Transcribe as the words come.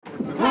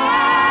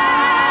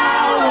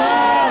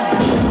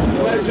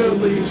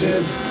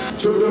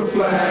to the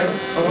flag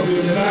of the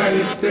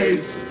United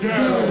States. Get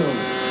 'em!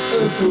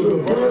 And to the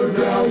burned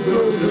down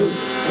buildings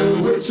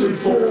in which it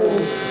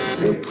falls.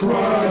 It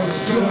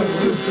cries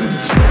justice and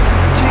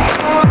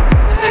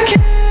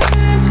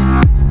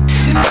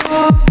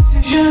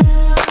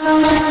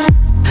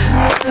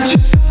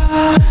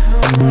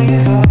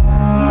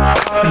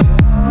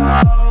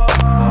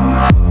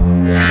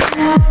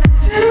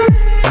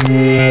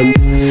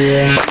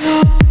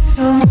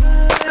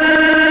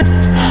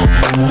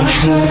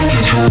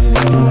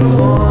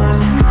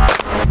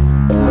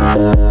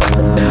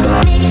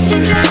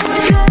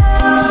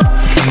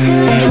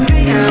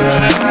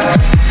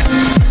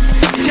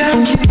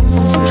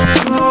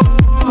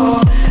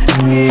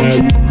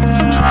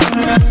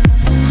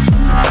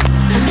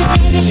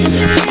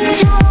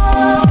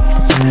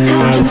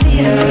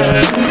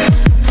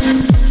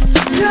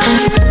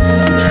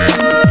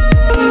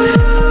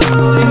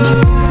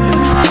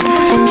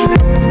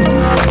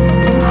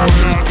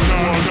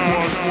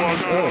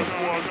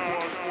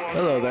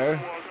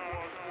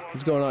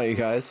What's going on, you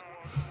guys?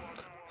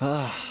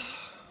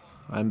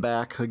 I'm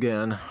back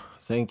again.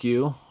 Thank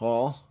you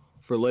all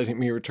for letting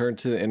me return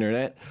to the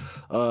internet.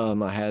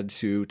 I had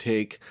to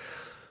take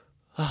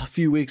a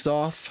few weeks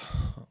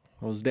off.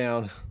 I was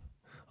down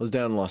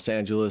in Los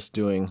Angeles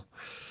doing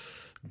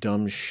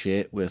dumb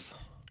shit with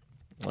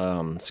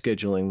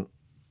scheduling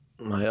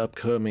my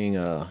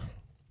upcoming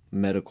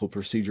medical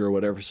procedure or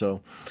whatever.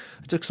 So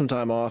I took some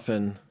time off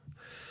and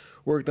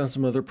worked on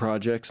some other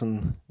projects,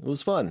 and it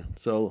was fun.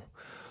 So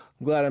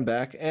I'm glad I'm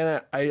back.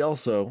 And I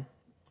also,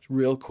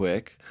 real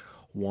quick,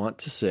 want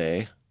to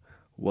say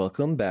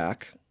welcome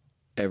back,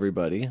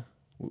 everybody.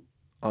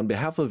 On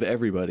behalf of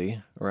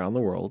everybody around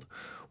the world,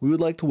 we would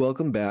like to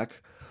welcome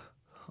back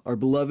our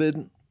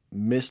beloved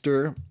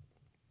Mr.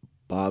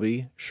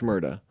 Bobby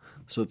Shmurda.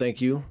 So thank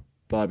you,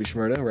 Bobby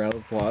Shmurda. A round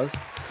of applause.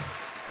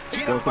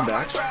 Welcome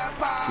back.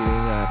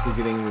 After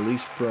getting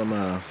released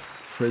from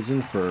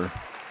prison for,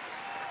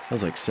 it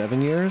was like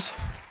 7 years.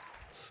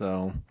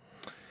 So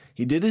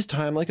he did his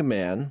time like a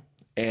man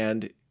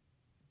and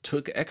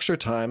took extra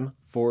time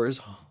for his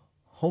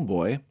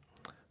homeboy.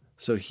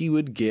 So he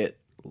would get,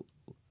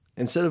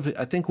 instead of,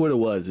 I think what it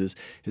was is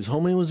his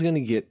homie was going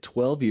to get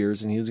 12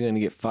 years and he was going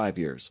to get 5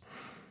 years.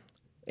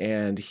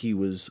 And he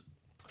was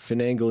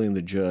finagling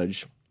the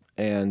judge.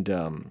 And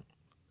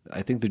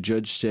I think the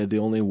judge said the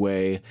only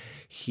way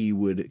he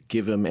would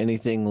give him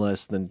anything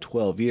less than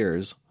 12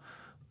 years,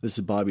 this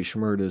is Bobby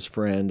Shmurda's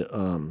friend,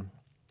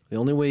 the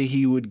only way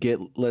he would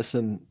get less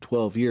than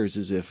 12 years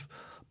is if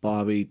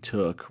Bobby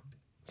took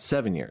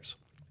 7 years.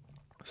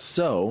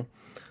 So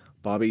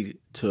Bobby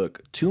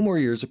took 2 more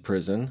years of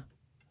prison,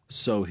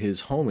 so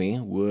his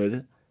homie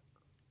would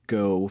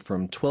go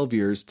from 12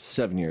 years to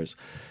 7 years.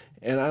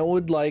 And I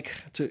would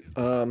like to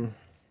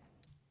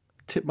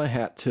tip my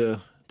hat to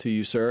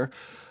you, sir.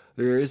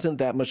 There isn't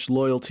that much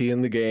loyalty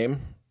in the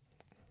game,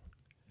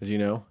 as you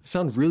know. I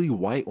sound really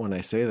white when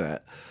I say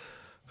that.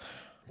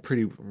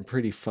 I'm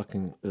pretty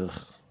fucking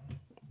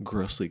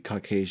grossly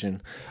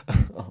Caucasian.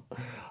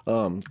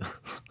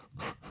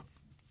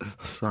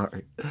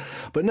 Sorry.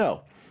 But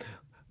no,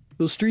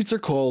 those streets are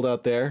cold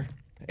out there,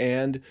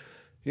 and,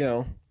 you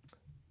know,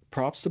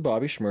 props to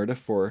Bobby Shmurda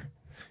for,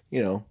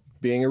 you know,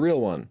 being a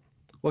real one.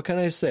 What can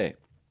I say?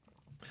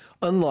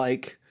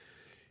 Unlike,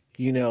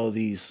 you know,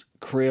 these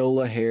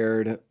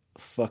Crayola-haired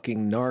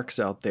fucking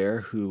narcs out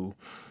there who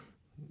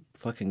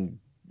fucking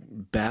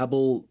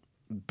babble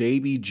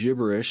baby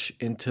gibberish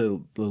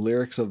into the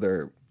lyrics of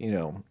their, you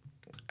know,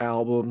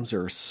 albums,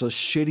 or so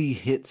shitty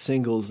hit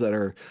singles that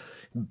are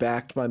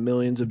backed by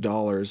millions of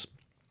dollars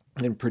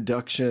in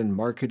production and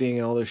marketing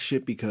and all this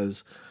shit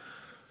because,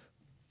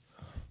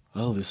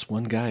 oh, this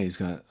one guy,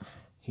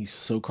 he's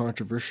so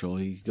controversial,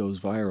 he goes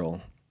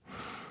viral.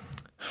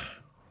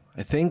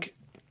 I think,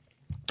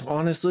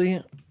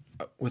 honestly,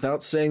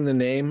 without saying the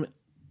name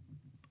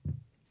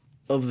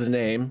of the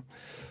name,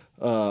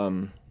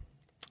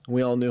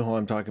 we all knew who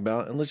I'm talking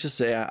about. And let's just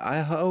say,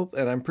 I hope,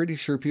 and I'm pretty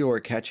sure people are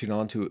catching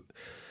on to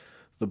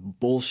the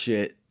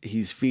bullshit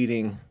he's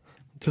feeding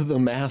to the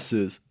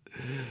masses.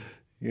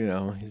 You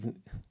know, he's,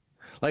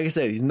 like I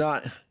said, he's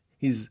not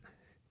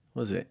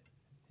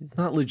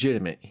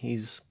legitimate.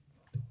 He's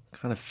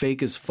kind of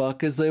fake as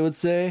fuck, as they would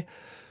say.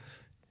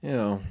 You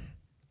know,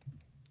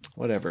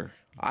 whatever.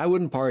 I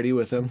wouldn't party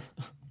with him.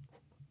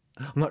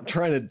 I'm not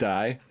trying to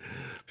die.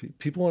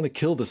 People want to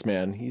kill this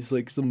man. He's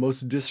like the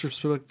most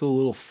disrespectful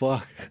little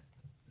fuck.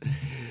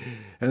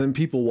 And then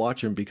people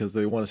watch him because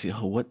they want to see,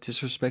 oh, what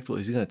disrespectful.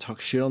 Is he going to talk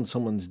shit on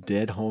someone's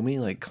dead homie?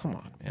 Like, come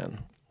on,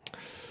 man.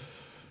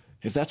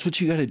 If that's what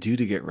you got to do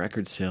to get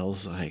record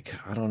sales, like,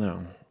 I don't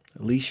know.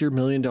 At least your $1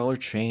 million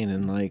chain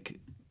and, like,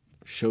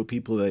 show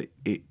people that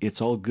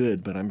it's all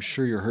good. But I'm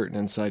sure you're hurting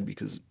inside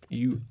because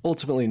you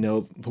ultimately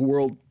know the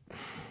world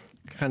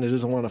kind of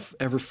doesn't want to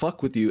ever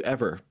fuck with you,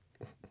 ever.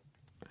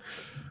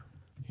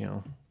 You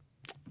know,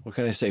 what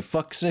can I say?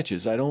 Fuck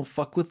snitches. I don't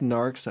fuck with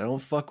narcs. I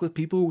don't fuck with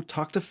people who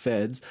talk to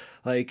feds.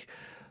 Like,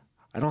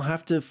 I don't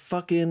have to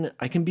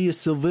I can be a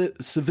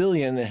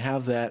civilian and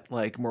have that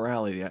like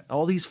morality.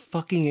 All these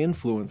fucking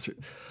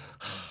influencers,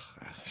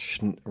 I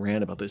shouldn't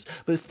rant about this,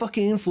 but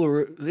fucking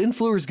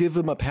influencers give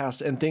him a pass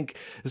and think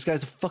this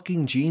guy's a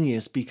fucking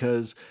genius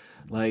because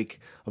like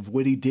of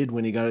what he did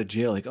when he got out of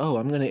jail. Like, oh,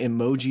 I'm going to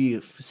emoji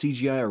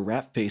CGI a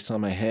rat face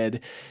on my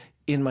head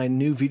in my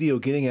new video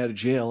getting out of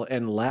jail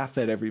and laugh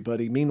at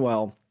everybody.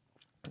 Meanwhile,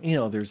 you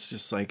know, there's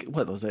just like,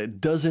 what was that, a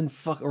dozen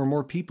or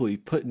more people he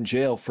put in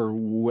jail for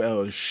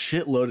a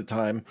shitload of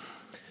time.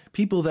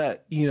 People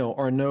that, you know,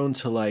 are known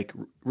to like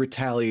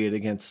retaliate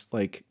against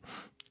like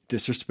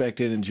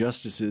disrespected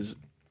injustices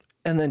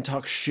and then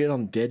talk shit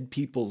on dead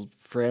people's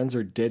friends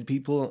or dead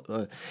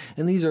people.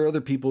 And these are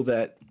other people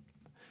that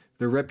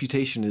their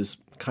reputation is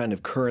kind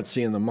of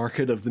currency in the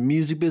market of the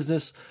music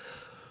business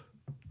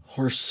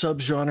or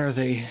subgenre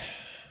they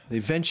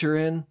venture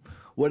in,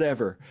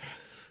 whatever.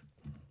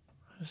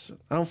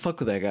 I don't fuck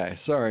with that guy.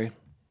 Sorry.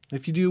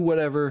 If you do,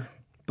 whatever.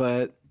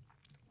 But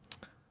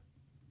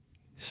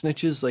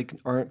snitches like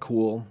aren't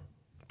cool.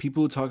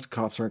 People who talk to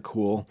cops aren't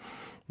cool.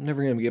 I'm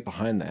never gonna get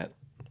behind that.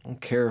 I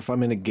don't care if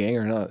I'm in a gang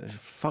or not.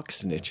 Fuck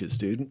snitches,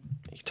 dude.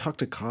 You talk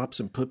to cops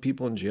and put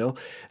people in jail,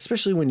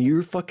 especially when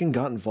you fucking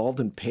got involved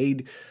and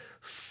paid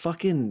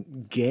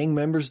fucking gang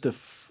members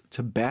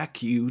to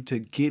back you, to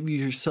give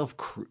yourself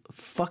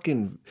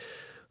fucking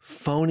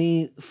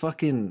phony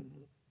fucking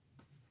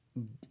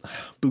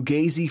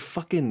Bugazi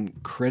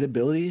fucking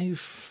credibility.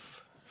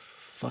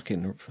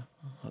 Fucking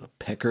what a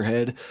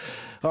peckerhead.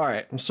 All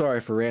right, I'm sorry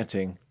for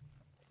ranting.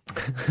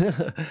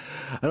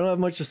 I don't have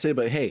much to say,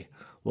 but hey,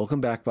 welcome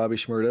back, Bobby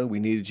Shmurda. We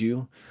needed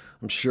you.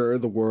 I'm sure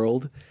the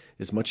world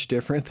is much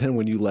different than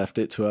when you left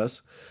it to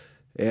us.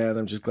 And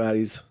I'm just glad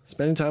he's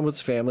spending time with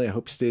his family. I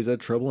hope he stays out of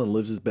trouble and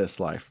lives his best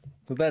life.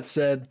 With that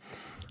said,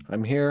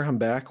 I'm here. I'm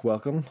back.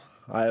 Welcome.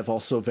 I have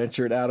also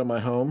ventured out of my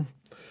home.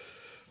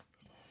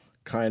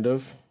 Kind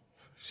of.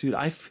 Dude,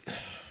 I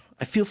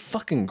feel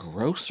fucking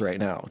gross right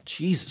now.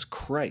 Jesus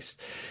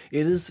Christ.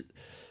 It is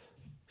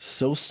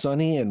so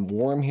sunny and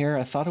warm here.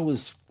 I thought it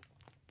was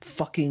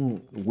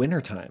fucking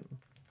wintertime.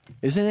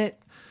 Isn't it?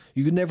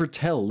 You could never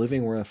tell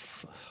living where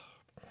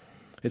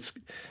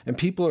and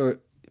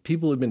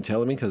people have been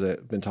telling me, because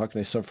I've been talking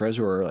to some friends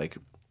who are like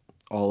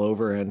all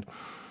over, and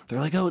they're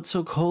like, oh, it's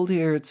so cold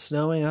here. It's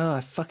snowing. Oh,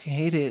 I fucking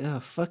hate it. Oh,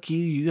 fuck you.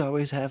 You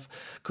always have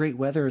great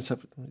weather and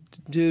stuff.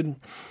 Dude,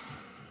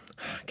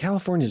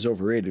 California's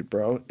overrated,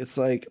 bro. It's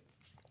like,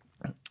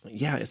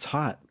 yeah, it's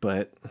hot,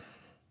 but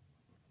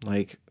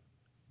like,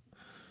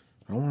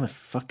 I don't want to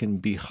fucking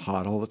be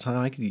hot all the time.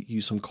 I could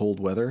use some cold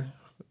weather.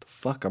 What the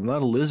fuck? I'm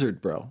not a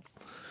lizard, bro.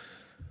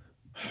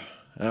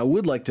 And I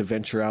would like to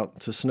venture out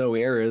to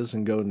snowy areas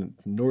and go to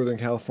Northern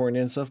California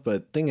and stuff,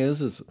 but thing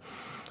is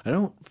I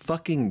don't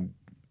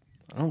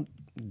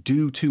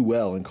do too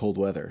well in cold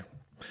weather.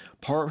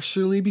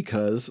 Partially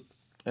because,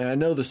 and I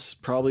know this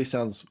probably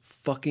sounds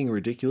fucking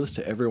ridiculous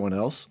to everyone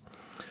else,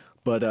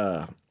 but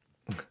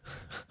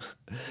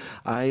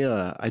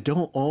I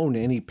don't own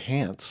any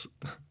pants.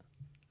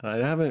 I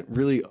haven't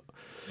really.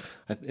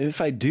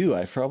 If I do,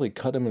 I probably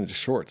cut them into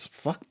shorts.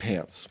 Fuck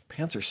pants.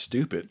 Pants are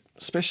stupid,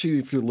 especially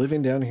if you're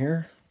living down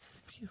here.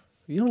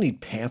 You don't need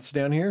pants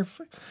down here.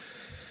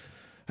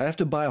 I'd have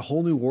to buy a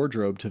whole new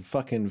wardrobe to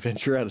fucking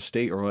venture out of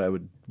state, or I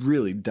would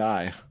really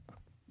die.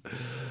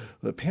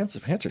 But pants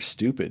are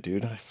stupid,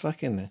 dude. I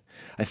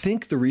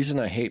think the reason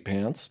I hate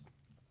pants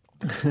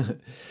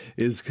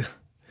is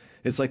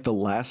it's like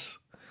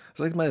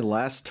my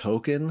last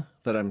token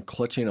that I'm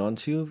clutching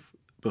onto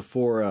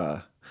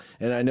before.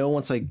 And I know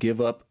once I give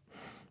up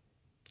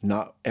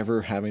not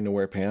ever having to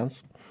wear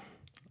pants,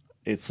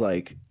 it's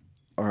like,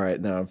 all right,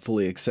 now I'm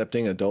fully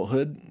accepting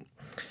adulthood,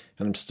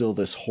 and I'm still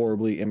this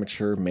horribly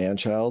immature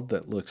man-child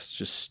that looks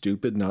just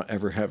stupid not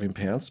ever having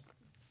pants.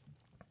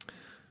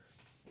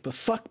 But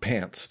fuck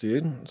pants,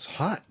 dude. It's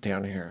hot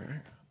down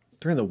here.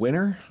 During the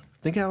winter,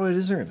 think how it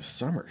is during the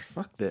summer.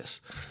 Fuck this.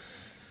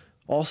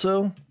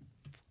 Also,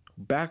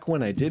 back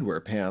when I did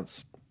wear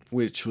pants,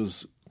 which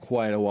was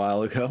quite a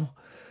while ago,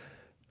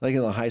 like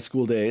in the high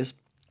school days,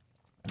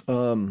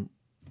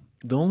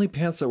 the only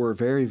pants that were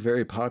very,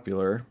 very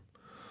popular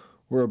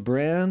were a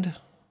brand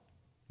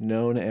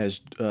known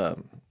as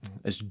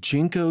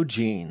Jinko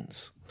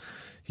jeans.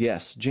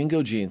 Yes,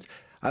 Jinko jeans.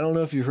 I don't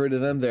know if you've heard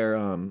of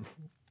them.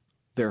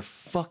 They're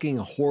fucking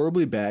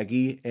horribly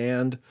baggy,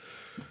 and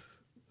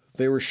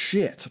they were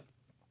shit.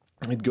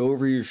 It'd go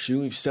over your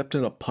shoe. If you stepped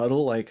in a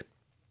puddle, like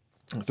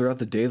throughout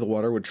the day, the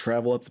water would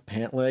travel up the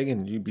pant leg,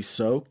 and you'd be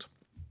soaked.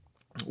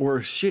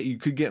 Or shit, you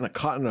could get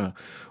caught in a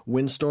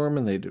windstorm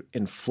and they'd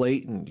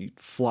inflate and you'd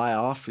fly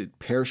off, it'd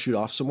parachute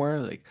off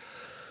somewhere.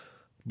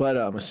 But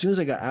as soon as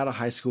I got out of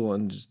high school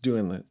and just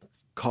doing the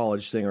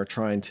college thing or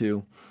trying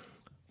to,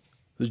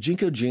 the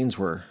Jinko jeans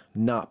were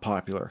not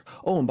popular.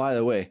 Oh, and by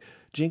the way,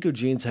 Jinko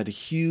jeans had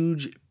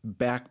huge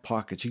back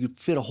pockets. You could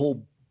fit a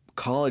whole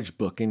college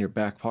book in your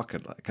back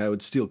pocket. Like I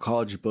would steal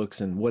college books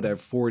and whatever,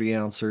 40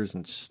 ounces,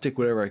 and stick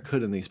whatever I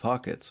could in these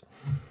pockets.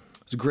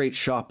 It was a great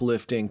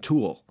shoplifting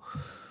tool.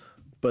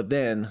 But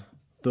then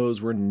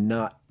those were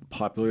not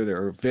popular. They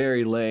were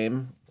very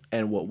lame.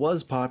 And what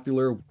was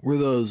popular were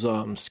those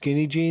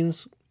skinny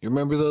jeans. You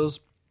remember those?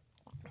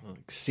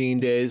 Like Scene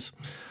Days.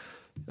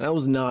 And I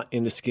was not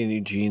into skinny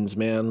jeans,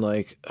 man.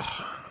 Like,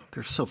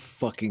 they're so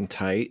fucking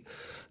tight.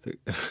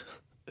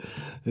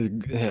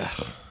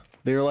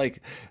 They're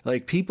like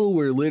people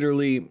were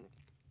literally,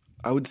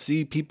 I would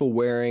see people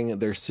wearing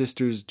their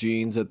sister's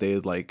jeans that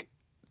they'd like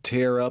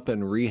tear up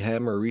and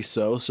rehem or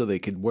resew so they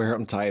could wear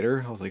them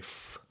tighter. I was like,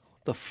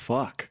 what the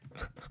fuck?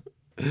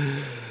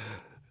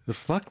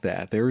 Fuck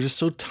that. They were just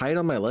so tight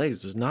on my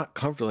legs. It was not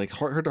comfortable, like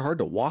hard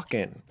to walk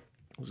in.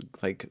 It was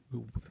like,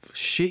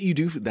 shit you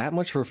do that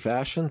much for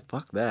fashion?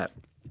 Fuck that.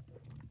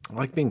 I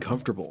like being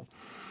comfortable.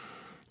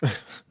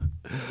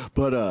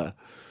 But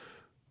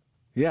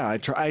yeah,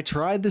 I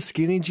tried the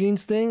skinny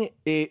jeans thing.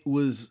 It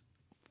was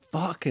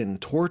fucking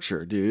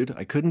torture, dude.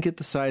 I couldn't get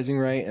the sizing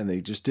right and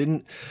they just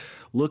didn't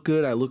look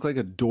good. I looked like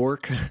a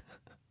dork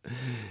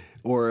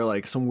or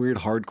like some weird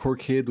hardcore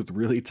kid with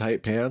really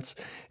tight pants.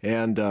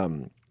 And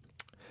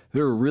they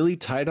were really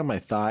tight on my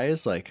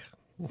thighs. Like,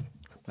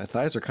 my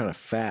thighs are kind of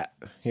fat,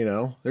 you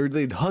know?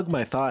 They'd hug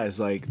my thighs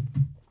like,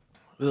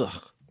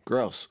 ugh,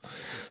 gross.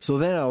 So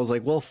then I was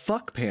like, well,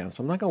 fuck pants.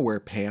 I'm not going to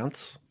wear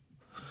pants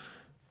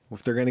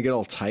if they're going to get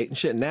all tight and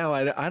shit. Now,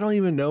 I don't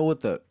even know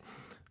what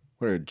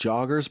are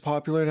joggers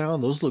popular now?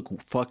 Those look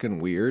fucking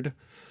weird.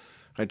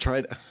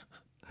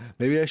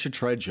 Maybe I should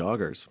try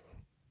joggers.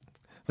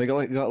 They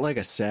got like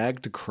a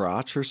sagged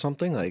crotch or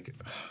something. Like,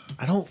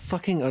 I don't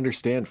fucking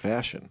understand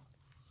fashion.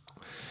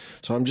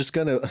 So I'm just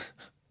gonna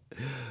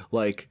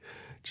like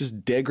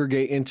just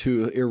degrade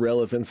into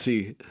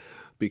irrelevancy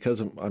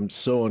because I'm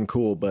so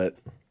uncool. But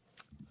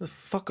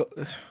fuck.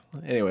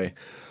 Anyway,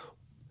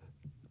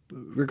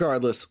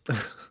 regardless.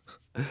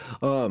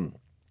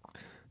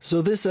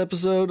 So this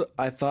episode,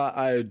 I thought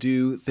I would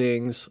do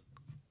things,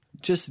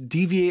 just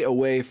deviate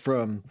away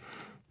from,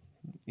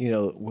 you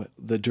know,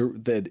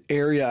 the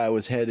area I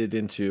was headed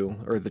into,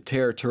 or the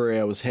territory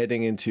I was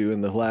heading into in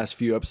the last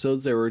few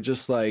episodes. They were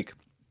just like,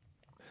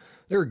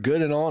 they were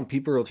good and all, and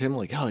people were telling me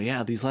like, oh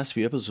yeah, these last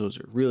few episodes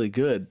are really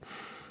good.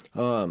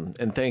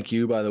 And thank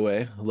you, by the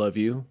way. I love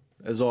you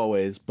as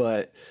always.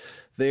 But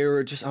I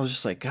was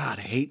just like, God,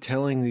 I hate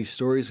telling these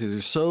stories because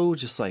they're so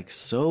just like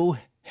so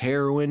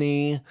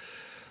heroin-y.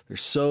 They're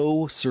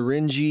so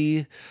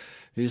syringy.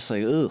 You're just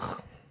like,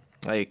 ugh.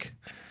 Like,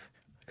 I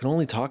can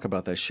only talk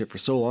about that shit for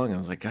so long. I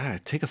was like,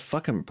 God, take a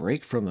fucking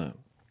break for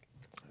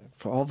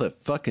all the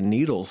fucking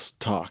needles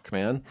talk,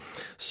 man.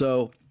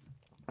 So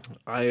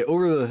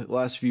over the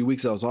last few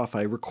weeks I was off,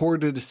 I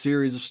recorded a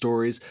series of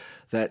stories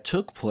that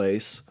took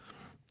place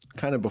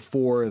kind of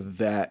before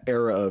that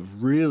era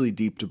of really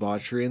deep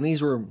debauchery. And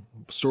these were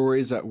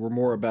stories that were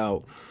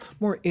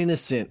more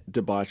innocent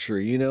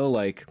debauchery, you know,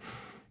 like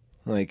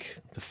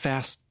the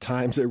Fast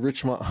Times at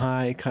Ridgemont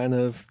High kind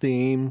of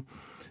theme.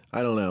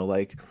 I don't know,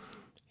 like,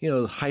 you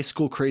know, high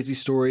school crazy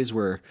stories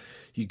where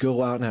you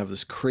go out and have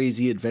this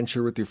crazy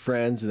adventure with your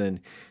friends and then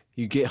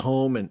you get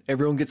home and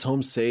everyone gets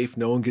home safe.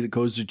 No one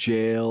goes to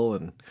jail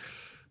and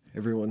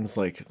everyone's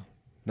like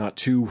not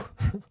too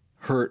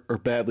hurt or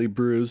badly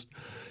bruised,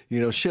 you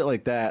know, shit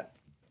like that.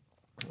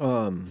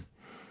 You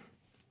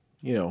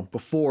know,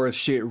 before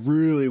shit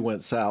really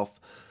went south.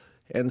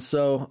 And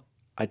so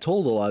I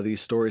told a lot of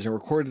these stories and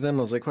recorded them.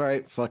 I was like, all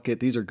right, fuck it.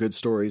 These are good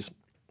stories.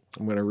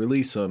 I'm going to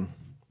release them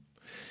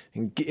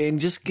and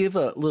just give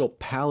a little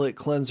palate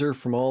cleanser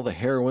from all the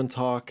heroin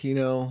talk, you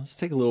know, just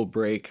take a little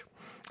break.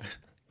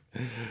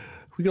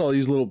 We can all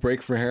use a little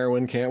break for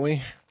heroin, can't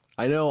we?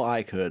 I know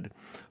I could.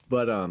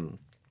 But the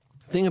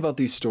thing about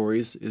these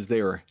stories is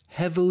they are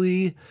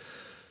heavily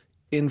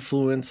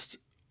influenced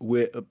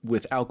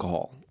with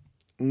alcohol.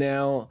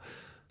 Now,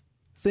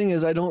 thing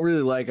is, I don't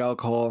really like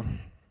alcohol.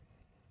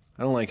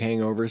 I don't like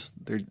hangovers,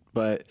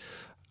 but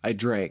I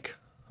drank.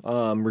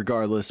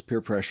 Regardless,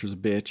 peer pressure's a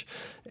bitch.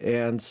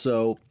 And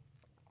so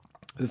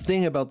the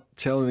thing about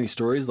telling these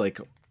stories, like,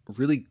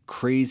 really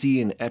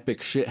crazy and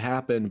epic shit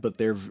happened, but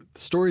the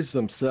stories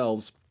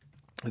themselves,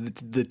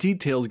 the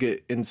details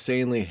get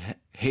insanely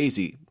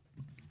hazy.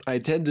 I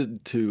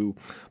tended to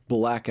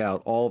black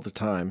out all the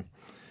time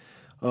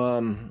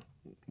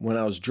when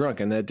I was drunk,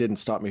 and that didn't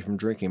stop me from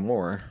drinking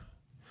more.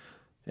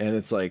 And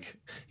it's like,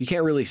 you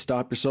can't really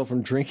stop yourself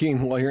from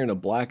drinking while you're in a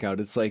blackout.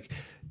 It's like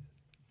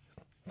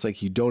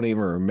you don't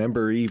even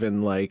remember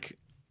even like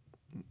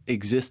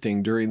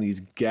existing during these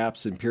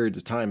gaps and periods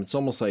of time. It's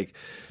almost like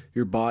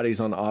your body's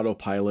on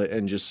autopilot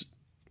and just,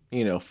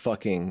 you know,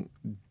 fucking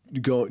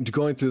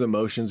going through the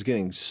motions,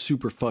 getting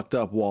super fucked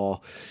up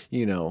while,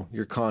 you know,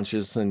 your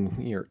conscious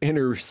and your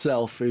inner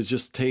self is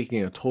just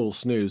taking a total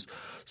snooze.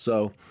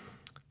 So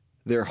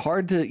they're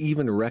hard to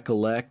even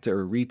recollect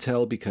or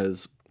retell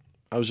because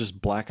I was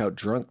just blackout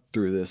drunk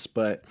through this,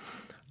 but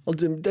I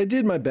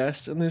did my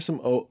best, and there's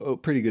some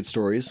pretty good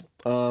stories.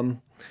 So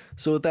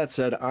with that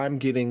said, I'm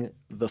getting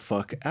the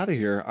fuck out of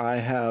here. I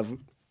have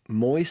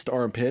moist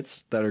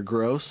armpits that are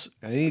gross.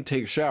 I need to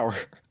take a shower.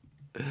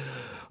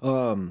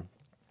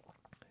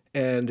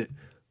 And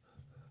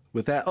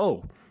with that,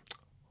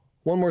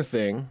 one more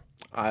thing.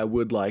 I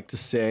would like to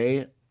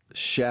say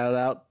shout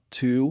out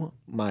to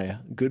my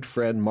good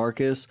friend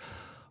Marcus.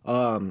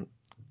 I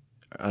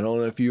don't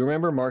know if you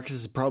remember, Marcus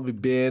has probably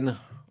been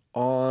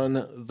on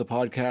the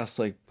podcast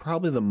like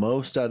probably the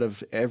most out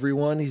of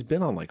everyone. He's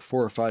been on like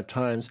 4 or 5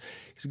 times.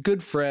 He's a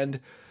good friend.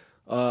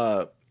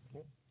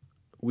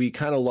 We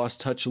kind of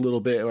lost touch a little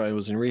bit when I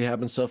was in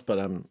rehab and stuff, but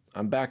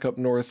I'm back up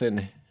north,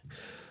 and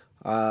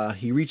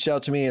he reached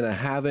out to me and I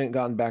haven't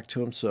gotten back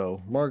to him.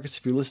 So Marcus,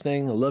 if you're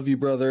listening, I love you,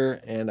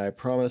 brother, and I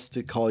promise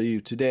to call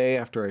you today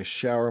after I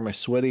shower my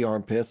sweaty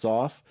armpits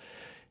off.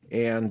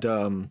 And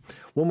one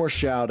more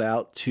shout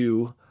out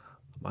to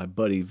my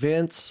buddy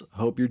Vince.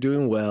 Hope you're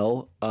doing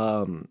well.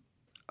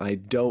 I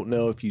don't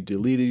know if you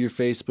deleted your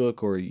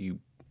Facebook or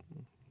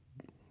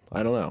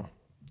I don't know.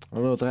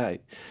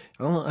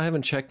 I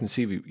haven't checked and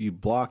see if you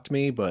blocked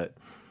me, but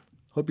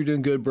hope you're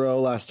doing good, bro.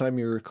 Last time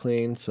you were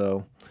clean.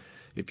 So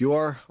if you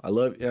are, I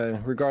love you,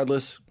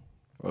 regardless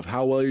of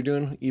how well you're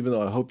doing, even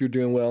though I hope you're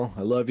doing well.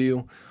 I love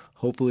you.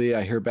 Hopefully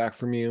I hear back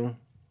from you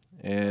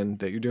and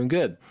that you're doing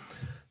good.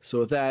 So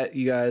with that,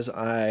 you guys,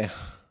 I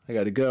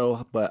got to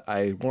go, but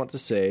I want to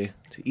say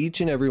to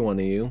each and every one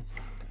of you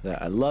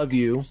that I love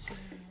you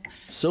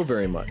so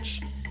very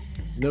much.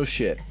 No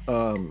shit.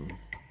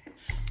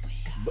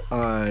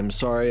 I'm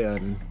sorry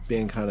I'm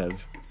being kind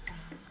of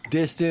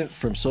distant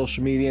from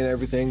social media and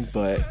everything,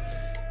 but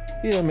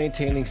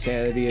maintaining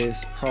sanity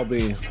is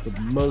probably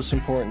the most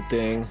important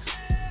thing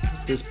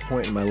at this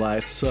point in my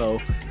life.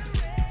 So,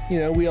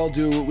 we all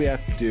do what we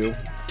have to do,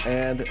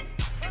 and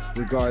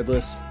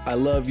regardless, I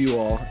love you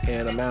all,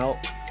 and I'm out.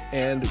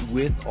 And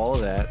with all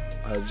of that,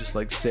 I'd just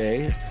like to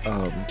say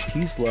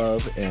peace,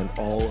 love, and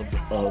all of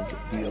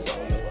the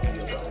above.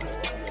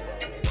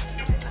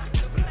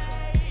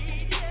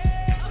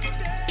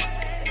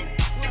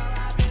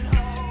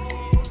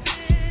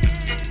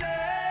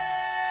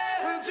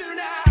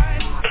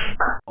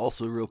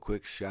 Also, real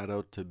quick, shout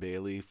out to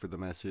Bailey for the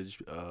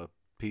message.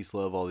 Peace,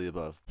 love, all the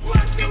above.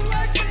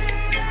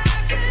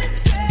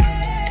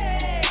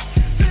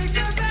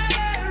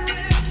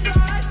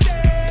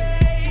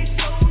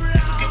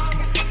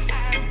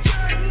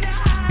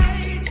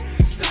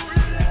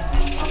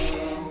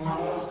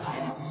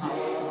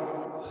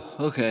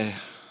 Okay,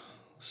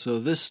 so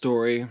this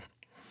story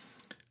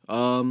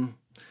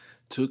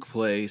took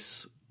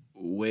place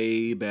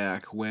way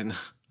back when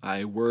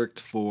I worked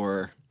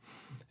for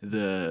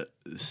the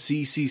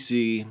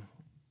CCC,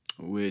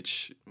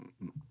 which,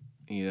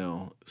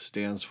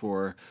 stands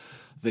for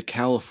the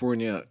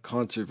California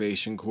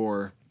Conservation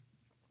Corps.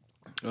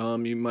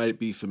 You might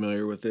be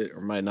familiar with it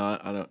or might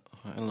not. I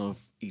don't know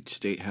if each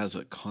state has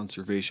a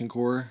conservation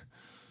corps,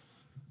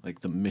 like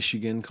the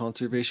Michigan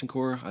Conservation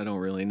Corps. I don't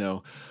really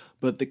know.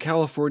 But the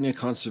California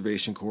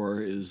Conservation Corps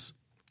is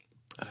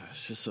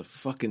it's just a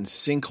fucking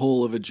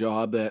sinkhole of a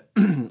job that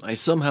I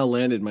somehow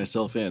landed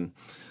myself in.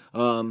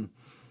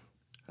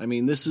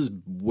 This is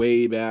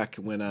way back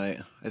when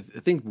I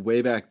think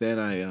way back then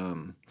I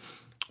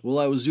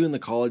was doing the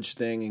college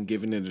thing and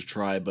giving it a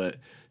try, but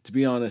to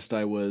be honest,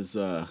 I was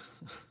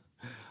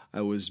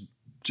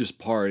just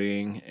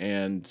partying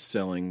and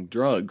selling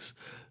drugs,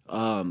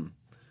 and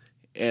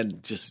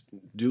just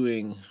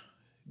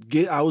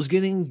I was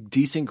getting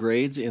decent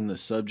grades in the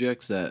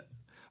subjects that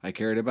I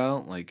cared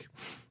about, like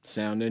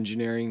sound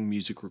engineering,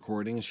 music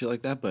recording, and shit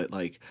like that. But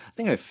I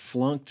think I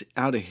flunked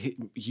out of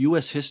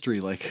U.S.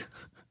 history like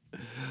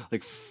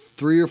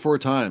 3 or 4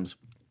 times,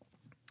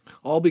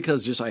 all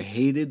because I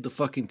hated the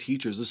fucking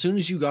teachers. As soon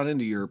as you got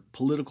into your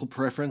political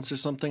preference or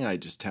something, I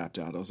just tapped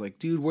out. I was like,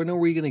 dude, when are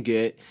we gonna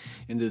get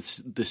into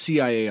the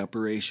CIA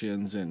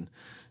operations and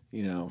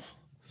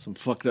some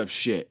fucked up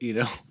shit,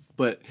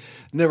 But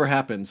never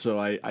happened, so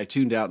I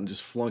tuned out and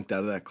just flunked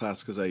out of that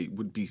class because I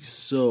would be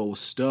so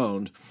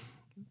stoned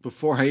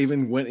before I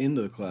even went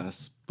into the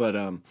class. But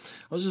I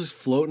was just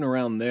floating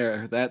around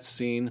that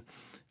scene,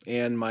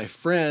 and my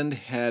friend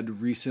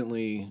had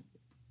recently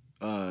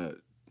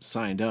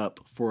signed up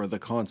for the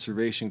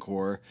Conservation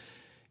Corps,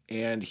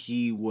 and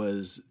he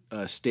was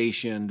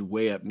stationed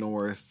way up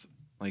north,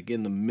 like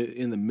in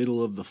the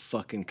middle of the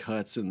fucking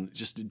cuts and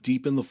just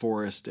deep in the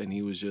forest, and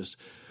he was just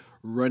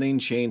running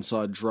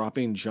chainsaw,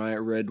 dropping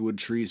giant redwood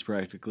trees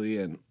practically,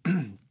 and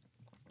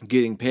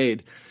getting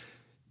paid.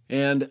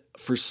 And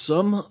for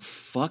some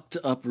fucked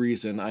up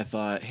reason, I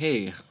thought,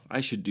 hey, I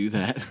should do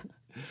that.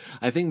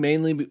 I think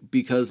mainly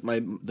because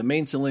the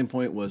main selling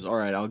point was, all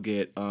right, I'll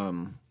get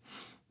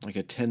like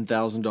a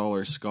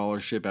 $10,000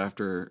 scholarship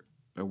after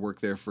I work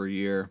there for a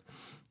year,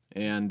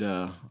 and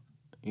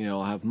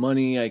I'll have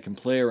money I can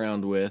play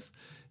around with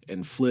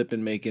and flip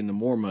and make into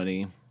more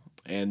money,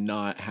 and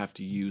not have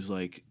to use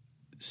like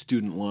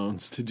student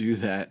loans to do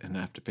that and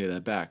have to pay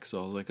that back.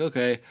 So I was like,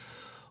 okay,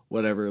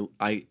 whatever.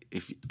 I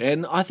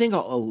think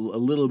a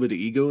little bit of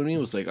ego in me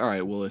was like, all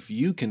right, well, if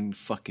you can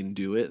fucking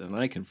do it, then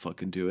I can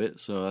fucking do it.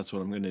 So that's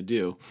what I'm going to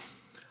do.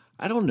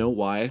 I don't know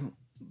why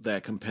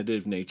that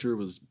competitive nature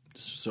was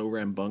so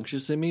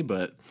rambunctious in me,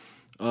 but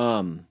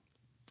so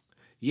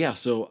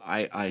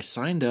I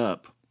signed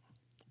up,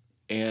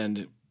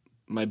 and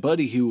my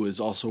buddy who was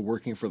also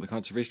working for the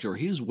Conservation Corps,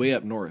 he was way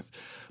up north.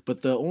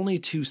 But the only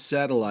two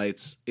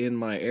satellites in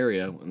my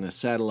area, and the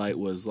satellite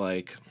was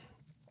like,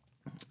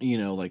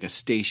 like a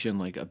station,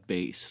 like a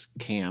base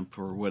camp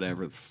or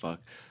whatever the fuck.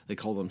 They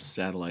call them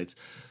satellites.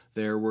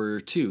 There were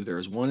two. There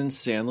was one in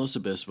San Luis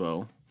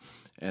Obispo,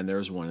 and there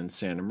was one in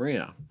Santa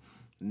Maria.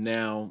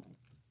 Now,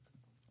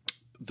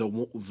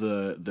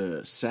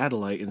 the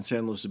satellite in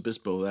San Luis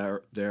Obispo,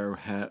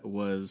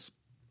 was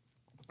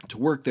to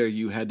work there.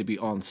 You had to be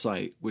on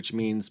site, which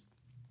means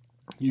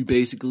you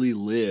basically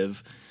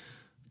live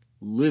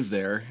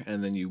there,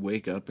 and then you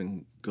wake up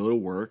and go to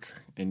work,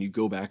 and you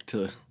go back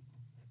to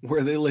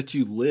where they let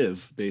you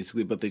live,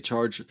 basically. But they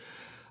charge,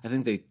 I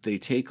think they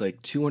take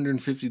like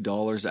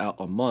 $250 out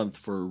a month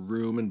for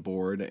room and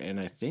board, and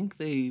I think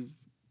they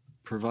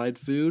provide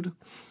food.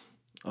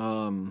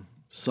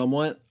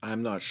 Somewhat,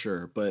 I'm not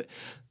sure, but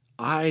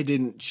I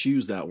didn't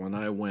choose that one.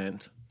 I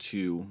went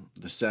to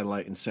the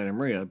satellite in Santa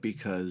Maria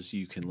because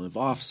you can live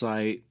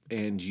off-site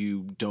and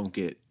you don't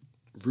get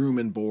room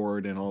and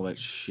board and all that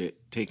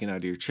shit taken out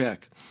of your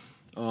check.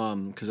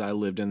 Because I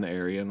lived in the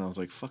area and I was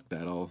like, fuck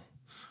that,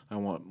 I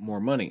want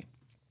more money.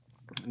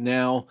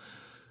 Now,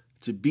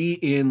 to be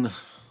in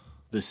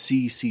the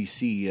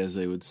CCC, as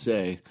they would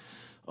say,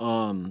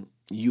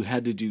 you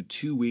had to do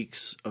 2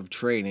 weeks of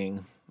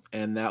training,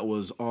 and that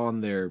was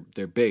on their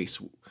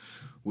base,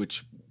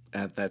 which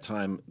at that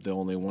time, the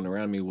only one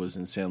around me was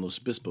in San Luis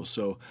Obispo.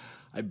 So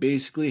I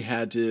basically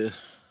had to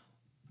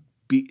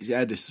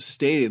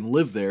stay and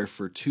live there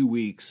for 2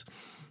 weeks.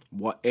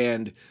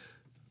 And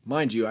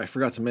mind you, I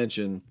forgot to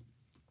mention,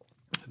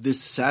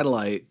 this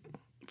satellite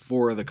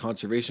for the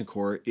Conservation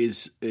Corps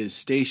is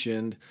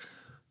stationed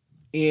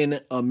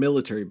in a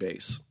military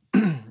base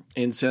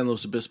in San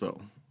Luis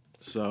Obispo.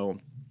 So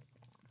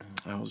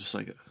I was just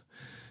like,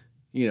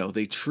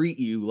 they treat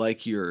you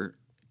like you're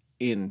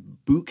in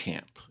boot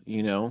camp,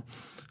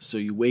 So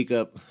you wake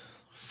up,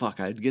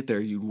 I'd get there,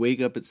 you'd wake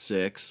up at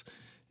 6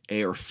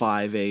 or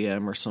 5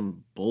 a.m. or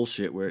some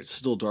bullshit where it's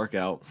still dark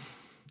out,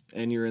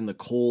 and you're in the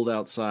cold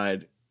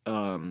outside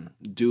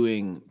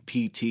doing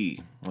PT,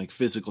 like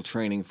physical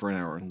training for an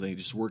hour, and they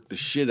just work the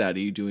shit out of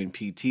you doing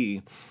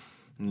PT,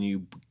 and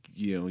you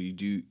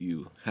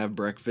have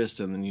breakfast,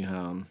 and then you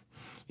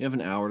have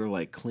an hour to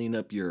like clean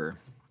up your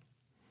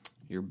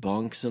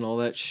bunks and all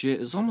that shit.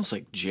 It's almost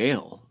like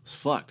jail. It's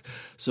fucked.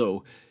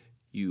 So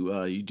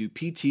you do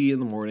PT in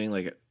the morning,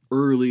 like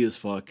early as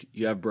fuck.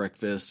 You have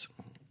breakfast,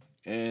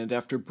 and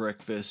after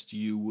breakfast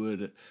you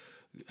would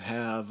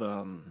have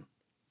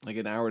like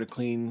an hour to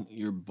clean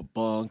your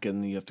bunk,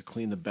 and you have to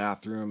clean the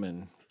bathroom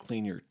and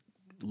clean your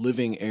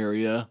living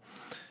area.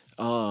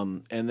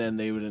 And then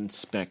they would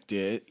inspect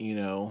it,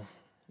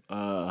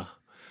 like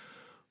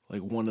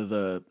one of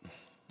the,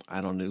 I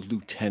don't know,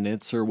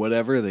 lieutenants or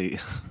whatever,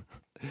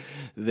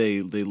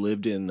 they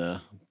lived in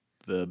the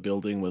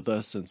building with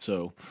us, and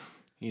so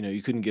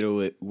you couldn't get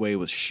away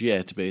with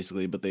shit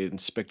basically. But they'd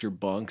inspect your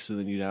bunks, and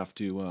then you'd have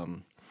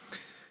to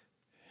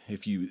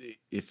if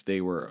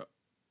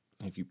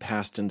you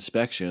passed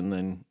inspection,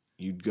 then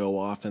you'd go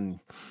off and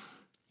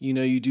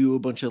you do a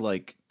bunch of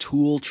like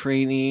tool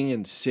training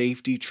and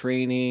safety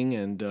training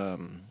and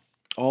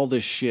all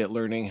this shit,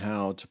 learning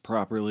how to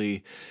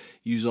properly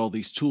use all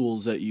these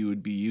tools that you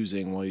would be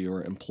using while you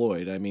were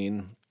employed. I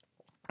mean,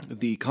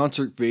 the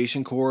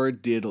Conservation Corps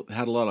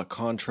had a lot of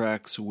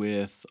contracts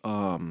with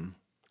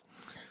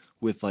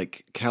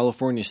like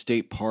California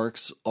state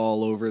parks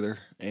all over there,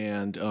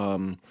 and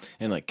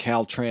like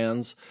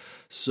Caltrans.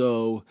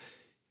 So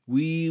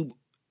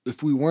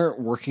if we weren't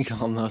working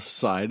on the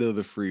side of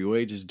the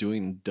freeway just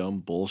doing dumb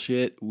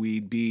bullshit,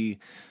 we'd be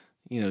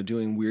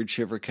doing weird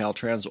shit for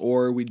Caltrans,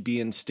 or we'd be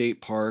in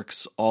state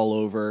parks all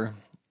over,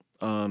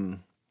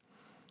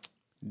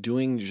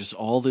 doing just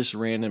all this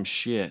random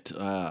shit.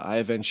 I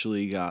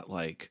eventually got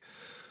like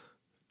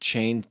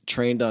trained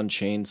on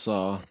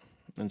chainsaw,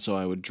 and so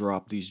I would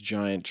drop these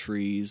giant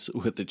trees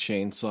with the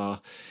chainsaw,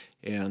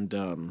 and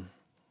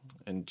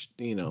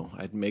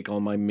I'd make all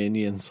my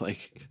minions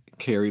like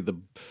carry the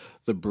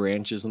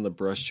branches and the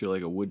brush to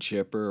like a wood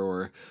chipper,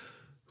 or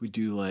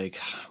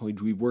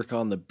we'd work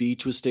on the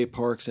beach with state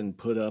parks and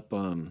put up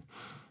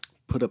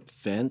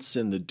fence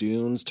in the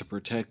dunes to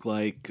protect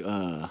like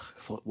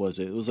what was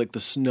it? It was like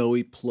the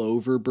snowy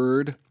plover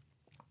bird,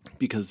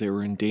 because they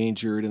were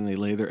endangered and they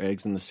lay their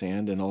eggs in the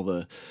sand, and all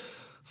the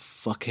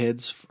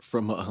fuckheads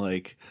from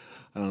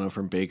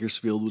from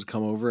Bakersfield would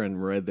come over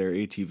and ride their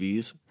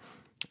ATVs,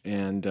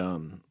 and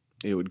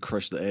it would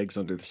crush the eggs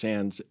under the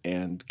sands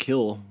and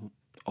kill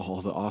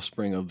all the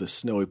offspring of the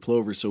snowy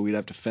plover. So we'd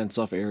have to fence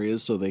off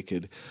areas so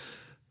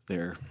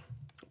their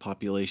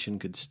population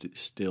could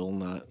still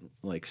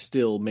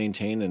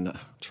maintain and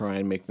try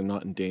and make them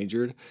not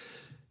endangered,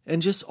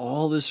 and just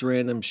all this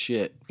random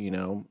shit,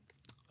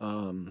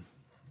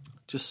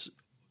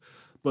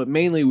 but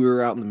mainly we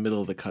were out in the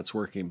middle of the cuts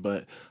working.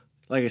 But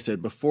like I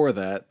said, before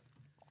that,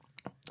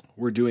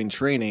 we're doing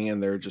training,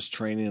 and they're just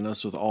training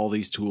us with all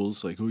these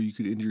tools, like, oh, you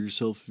could injure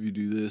yourself if you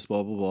do this,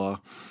 blah, blah, blah.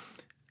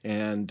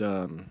 And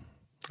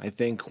I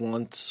think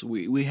once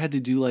we had to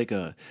do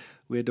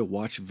we had to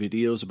watch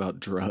videos about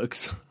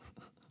drugs,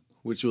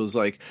 which was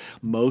like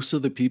most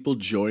of the people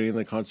joining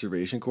the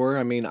Conservation Corps.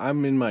 I mean,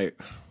 I'm in my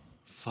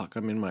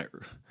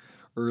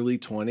early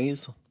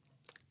 20s.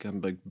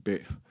 I'm like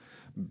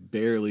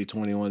barely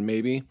 21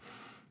 maybe.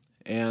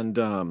 And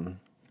all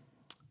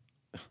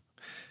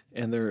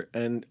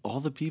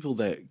the people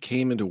that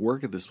came into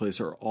work at this place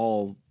are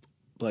all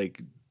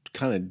like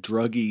kind of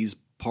druggies,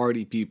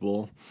 party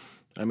people.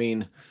 I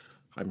mean,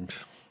 I'm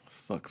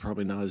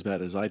probably not as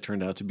bad as I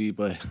turned out to be,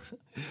 but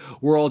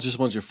we're all just a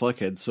bunch of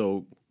fuckheads,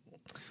 so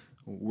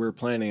we're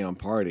planning on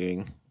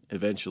partying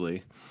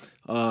eventually.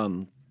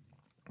 But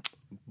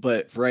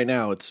for right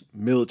now, it's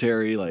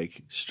military,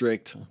 like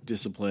strict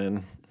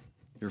discipline.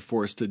 You're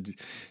forced to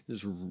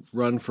just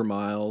run for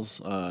miles.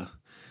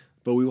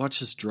 But we watched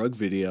this drug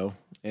video,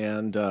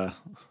 and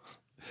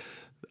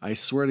I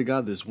swear to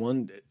God, this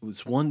one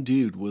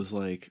dude was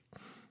like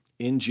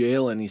in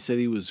jail, and he said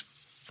he was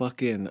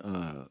fucking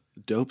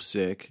dope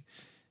sick,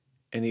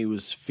 and he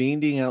was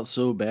fiending out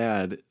so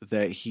bad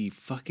that he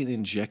fucking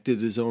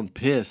injected his own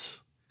piss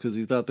because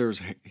he thought there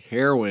was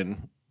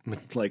heroin,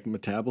 like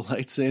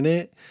metabolites in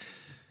it.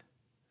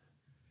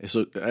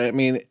 So, I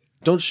mean,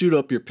 don't shoot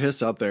up your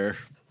piss out there.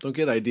 Don't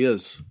get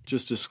ideas.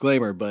 Just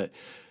disclaimer. But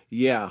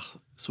yeah,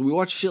 so we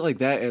watched shit like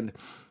that. And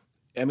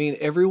I mean,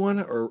 everyone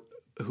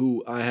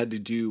who I had to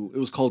do, it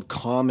was called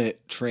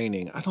Comet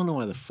training. I don't know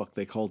why the fuck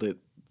they called it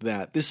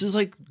that. This is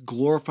like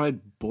glorified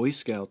Boy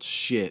Scout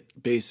shit,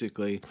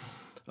 basically.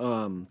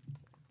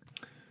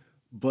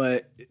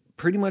 But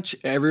pretty much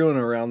everyone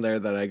around there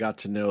that I got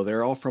to know,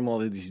 they're all from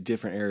all of these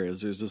different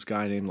areas. There's this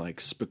guy named like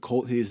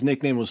Spicoli. His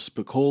nickname was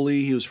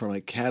Spicoli. He was from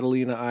like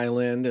Catalina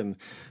Island, and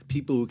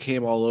people who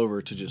came all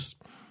over to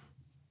just,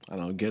 I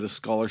don't know, get a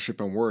scholarship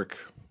and work.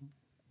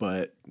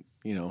 But,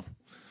 you know,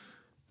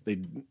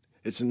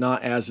 it's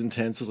not as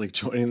intense as like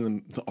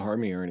joining the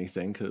army or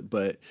anything,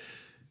 but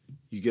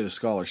you get a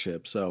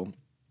scholarship. So,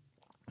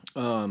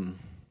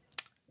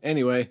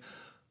 anyway,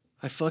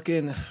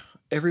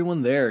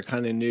 everyone there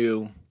kind of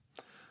knew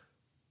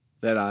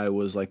that I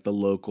was like the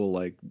local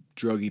like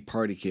druggy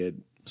party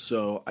kid.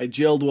 So I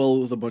gelled well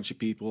with a bunch of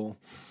people,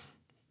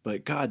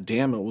 but god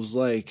damn, it was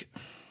like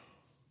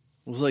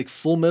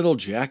Full Metal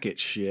Jacket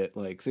shit.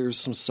 Like there's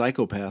some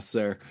psychopaths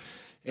there.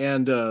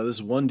 And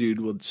this one dude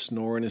would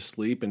snore in his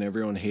sleep and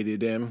everyone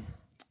hated him.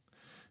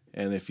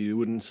 And if he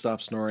wouldn't stop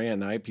snoring at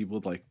night, people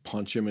would like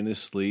punch him in his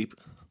sleep.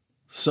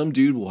 Some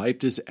dude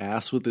wiped his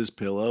ass with his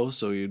pillow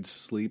so he'd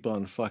sleep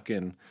on a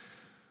fucking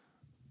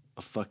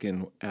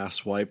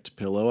ass wiped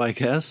pillow, I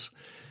guess.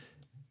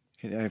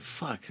 And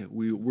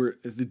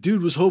the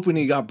dude was hoping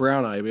he got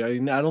brown eye, but I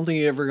don't think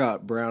he ever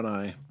got brown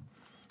eye.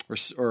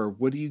 Or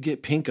what do you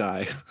get? Pink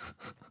eye.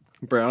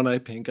 Brown eye,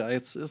 pink eye.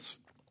 It's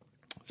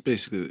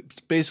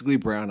basically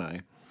brown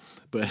eye.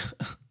 But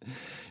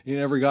he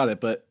never got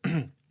it. But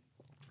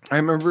I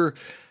remember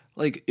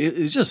like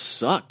it just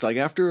sucked. Like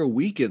after a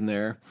week in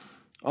there,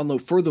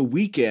 for the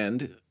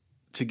weekend,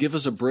 to give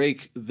us a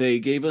break, they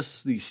gave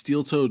us these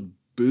steel-toed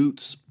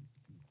boots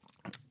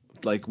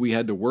like we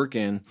had to work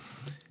in,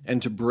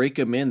 and to break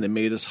them in, they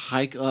made us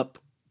hike up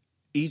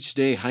a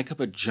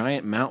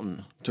giant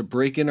mountain to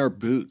break in our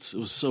boots. It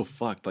was so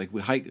fucked. Like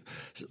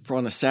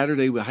on a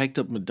Saturday, we hiked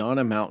up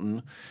Madonna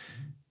Mountain,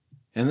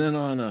 and then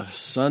on a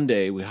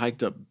Sunday, we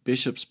hiked up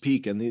Bishop's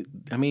Peak. And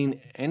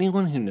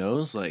anyone who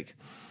knows, like,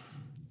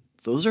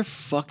 those are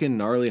fucking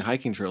gnarly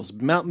hiking trails.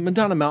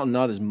 Madonna Mountain,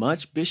 not as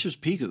much. Bishop's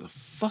Peak is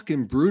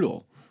fucking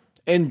brutal.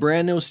 And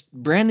brand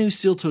new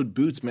steel-toed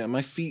boots, man.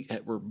 My feet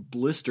were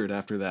blistered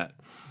after that.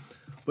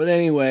 But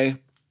anyway,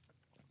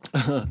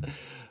 I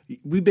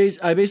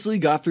basically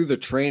got through the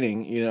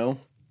training, you know.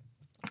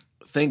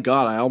 Thank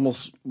God. I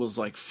almost was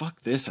like,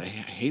 fuck this. I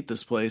hate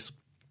this place.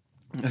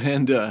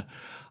 And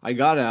I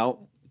got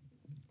out,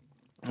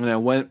 and I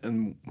went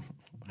and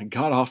I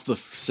got off the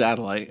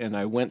satellite, and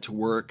I went to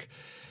work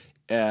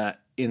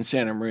in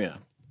Santa Maria.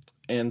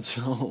 And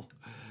so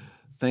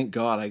thank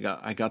God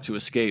I got to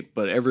escape.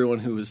 But everyone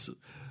who was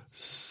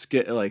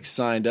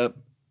signed up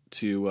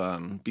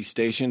to be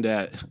stationed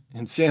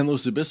in San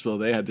Luis Obispo,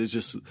 they had to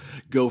just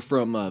go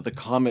from the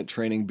Comet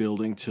training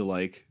building to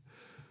like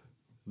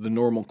the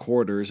normal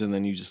quarters, and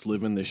then you just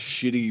live in this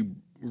shitty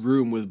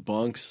room with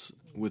bunks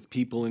with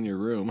people in your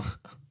room.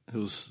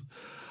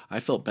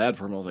 I felt bad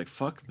for him. I was like,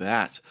 fuck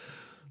that.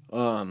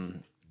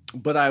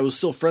 But I was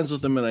still friends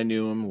with him, and I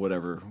knew him,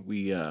 whatever.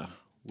 We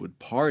would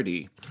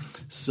party.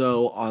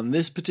 So on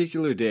this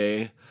particular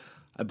day,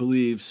 I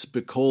believe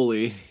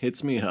Spicoli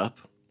hits me up,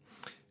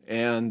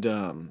 and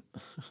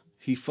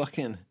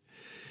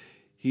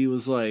he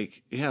was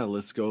like, yeah,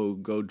 let's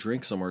go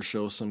drink somewhere,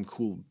 show some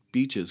cool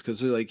beaches, because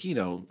they're like, you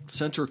know,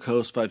 Central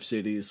Coast, 5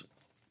 cities,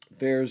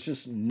 there's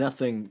just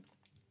nothing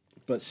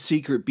but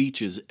secret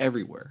beaches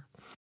everywhere.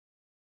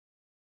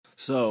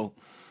 So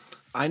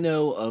I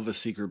know of a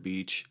secret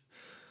beach.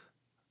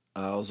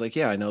 I was like,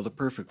 yeah, I know the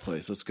perfect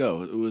place. Let's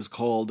go. It was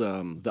called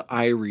the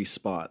Irie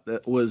Spot.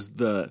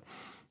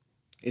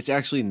 It's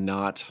actually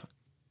not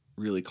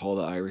really called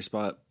the Irie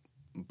Spot,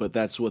 but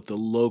that's what the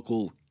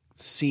local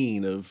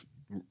scene of,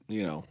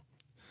 you know,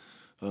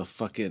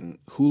 fucking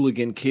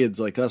hooligan kids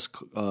like us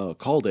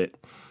called it.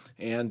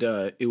 And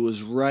it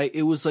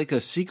was like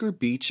a secret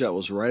beach that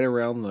was right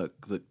around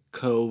the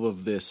cove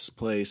of this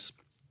place.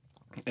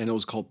 And it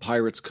was called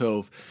Pirates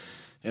Cove.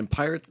 And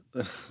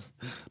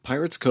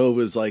Pirates Cove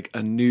is like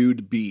a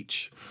nude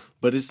beach.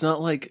 But it's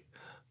not like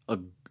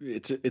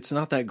it's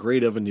not that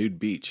great of a nude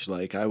beach.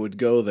 Like I would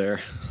go there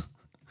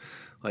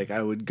like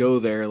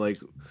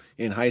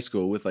in high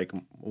school with like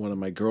one of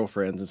my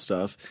girlfriends and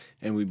stuff,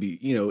 and we'd be,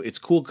 it's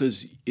cool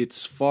because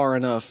it's far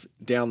enough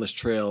down this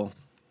trail,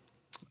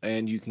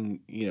 and you can,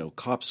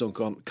 cops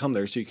don't come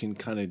there, so you can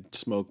kind of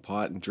smoke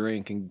pot and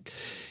drink, and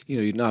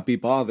you'd not be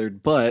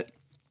bothered. But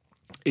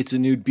it's a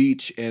nude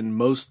beach, and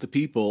most of the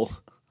people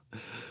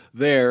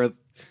there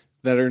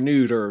that are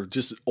nude are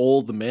just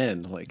old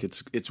men. Like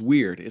it's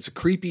weird. It's a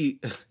creepy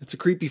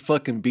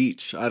fucking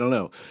beach. I don't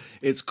know.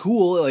 It's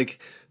cool.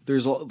 Like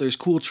there's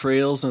cool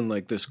trails and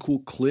like this cool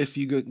cliff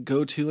you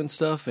go to and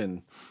stuff,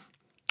 and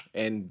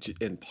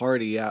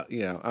party out,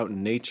 out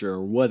in nature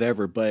or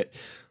whatever. But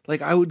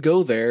like I would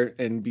go there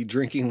and be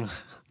drinking. I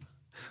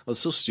was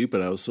so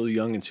stupid. I was so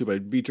young and stupid.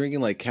 I'd be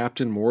drinking like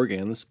Captain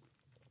Morgan's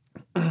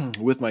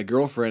with my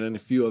girlfriend and a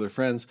few other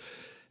friends,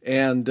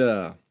 and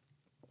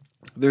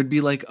there'd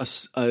be like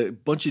a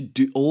bunch of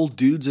old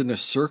dudes in a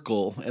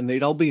circle, and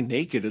they'd all be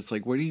naked. It's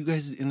like, what are you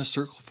guys in a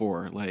circle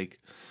for? Like,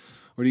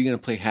 what are you going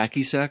to play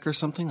hacky sack or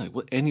something? Like,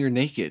 what? And you're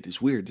naked.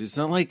 It's weird. It's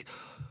not like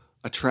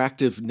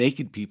attractive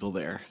naked people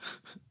there.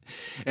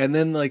 And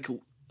then like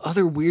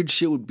other weird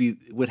shit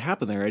would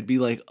happen there. I'd be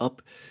like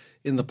up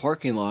in the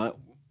parking lot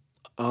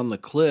on the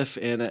cliff,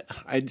 and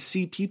I'd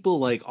see people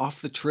like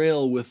off the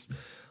trail with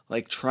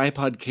like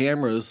tripod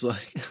cameras,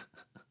 like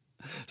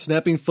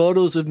snapping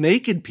photos of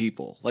naked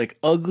people, like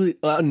ugly,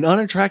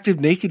 non-attractive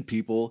naked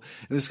people.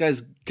 And this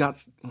guy's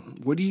got,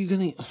 what are you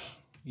going to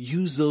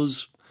use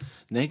those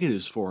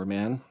negatives for,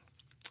 man?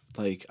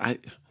 Like,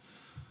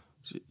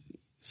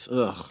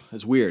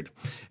 it's weird.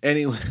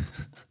 Anyway,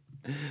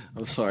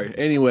 I'm sorry.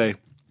 Anyway,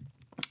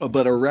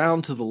 but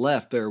around to the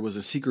left, there was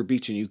a secret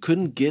beach, and you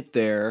couldn't get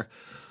there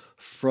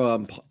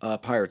from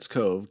Pirates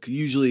Cove.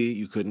 Usually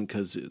you couldn't,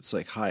 because it's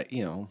like high,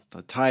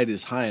 the tide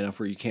is high enough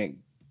where you can't,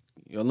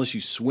 unless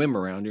you swim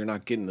around, you're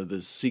not getting to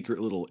this secret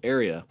little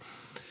area.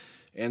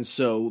 And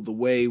so the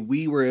way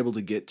we were able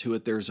to get to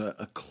it, there's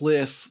a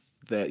cliff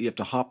that you have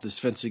to hop this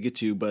fence to get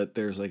to, but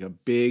there's like a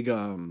big,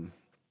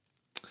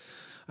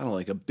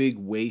 like a big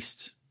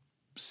waste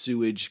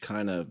sewage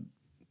kind of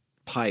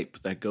pipe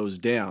that goes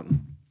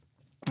down.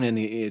 And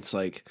it's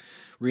like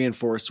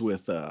reinforced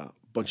with a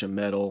bunch of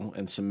metal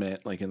and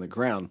cement like in the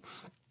ground.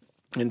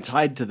 And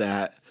tied to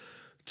that,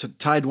 to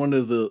one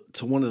of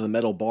the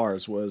metal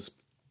bars was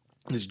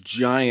this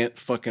giant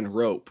fucking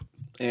rope,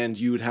 and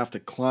you would have to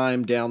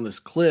climb down this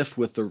cliff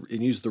and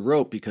use the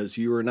rope, because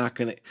you were not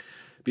going to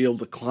be able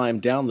to climb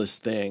down this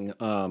thing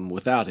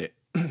without it.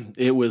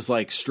 It was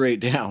like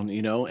straight down,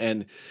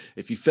 and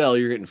if you fell,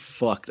 you're getting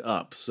fucked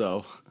up.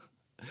 So,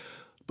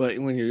 but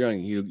when you're young,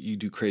 you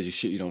do crazy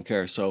shit, you don't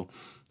care. So,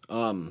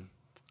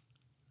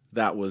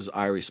 that was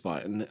Irie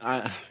Spot, and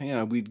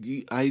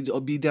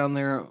I'd be down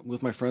there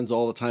with my friends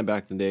all the time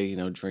back in the day,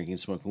 drinking,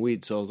 smoking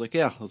weed. So I was like,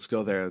 yeah, let's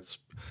go there. It's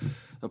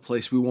a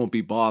place we won't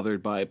be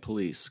bothered by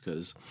police,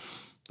 because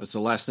that's the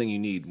last thing you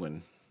need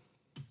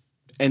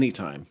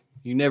anytime.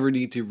 You never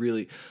need to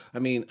really,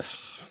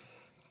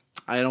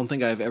 I don't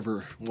think I've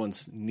ever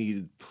once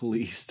needed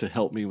police to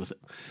help me with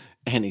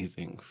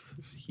anything.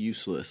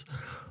 Useless.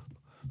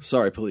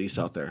 Sorry, police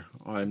out there.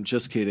 I'm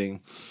just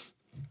kidding.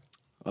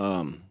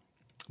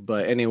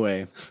 But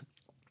anyway,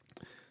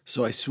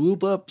 so I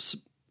swoop up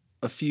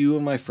a few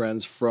of my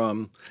friends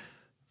from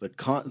the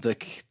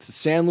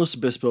San Luis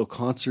Obispo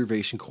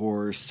Conservation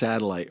Corps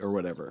satellite or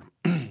whatever.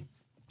 And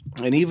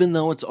even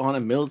though it's on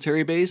a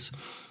military base,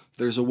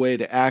 there's a way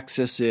to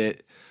access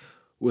it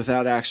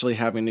without actually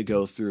having to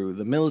go through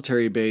the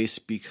military base,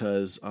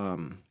 because,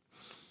 to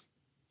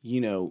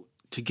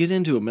get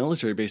into a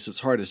military base, it's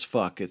hard as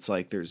fuck. It's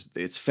like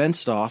it's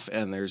fenced off,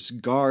 and there's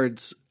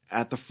guards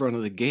at the front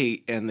of the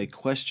gate, and they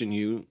question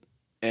you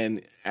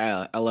and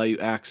allow you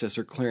access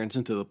or clearance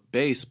into the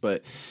base.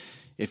 But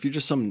if you're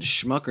just some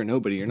schmuck or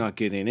nobody, you're not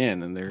getting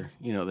in, and they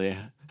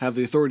have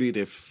the authority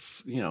to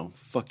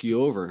fuck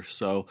you over.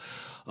 So,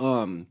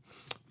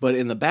 but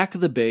in the back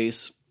of the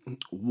base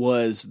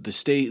was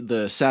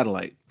the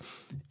satellite,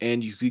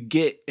 and you could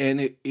get,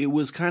 and it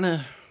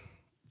wasn't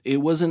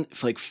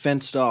like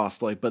fenced off,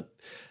 but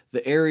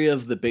the area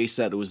of the base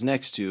that it was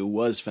next to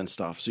was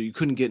fenced off, so you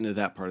couldn't get into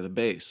that part of the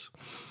base.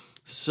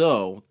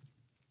 So,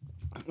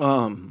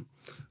 and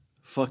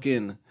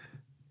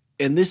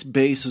this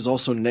base is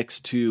also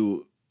next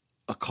to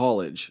a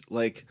college,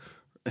 like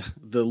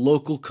the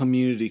local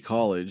community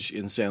college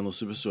in San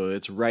Luis Obispo.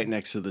 It's right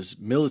next to this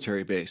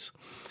military base.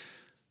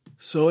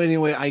 So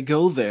anyway, I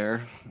go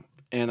there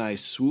and I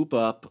swoop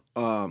up.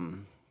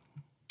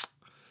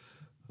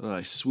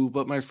 I swoop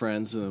up my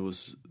friends, and it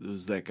was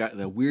that guy,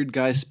 that weird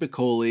guy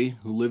Spicoli,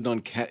 who lived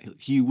on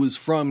he was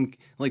from,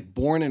 like,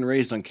 born and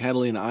raised on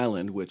Catalina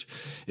Island, which,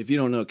 if you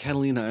don't know,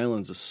 Catalina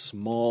Island's a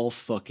small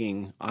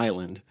fucking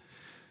island.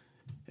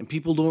 And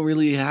people don't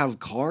really have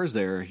cars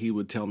there,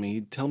 he'd tell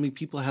me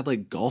people had,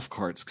 like, golf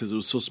carts because it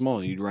was so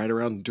small. You'd ride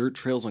around dirt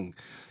trails, and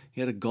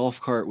he had a golf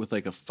cart with,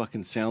 like, a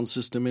fucking sound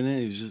system in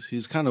it.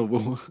 He's kind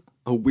of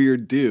a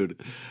weird dude.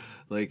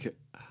 Like,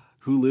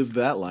 who lived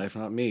that life?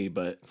 Not me,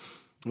 but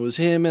it was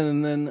him,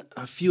 and then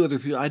a few other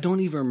people. I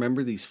don't even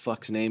remember these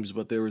fucks' names,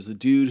 but there was a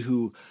dude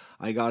who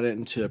I got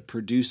into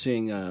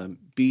producing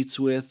beats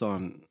with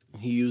on.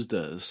 He used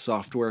a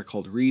software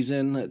called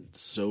Reason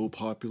that's so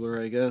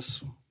popular, I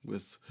guess,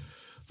 with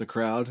the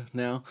crowd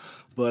now.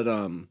 But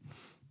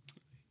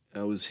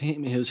it was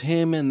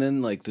him, and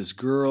then, like, this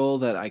girl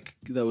that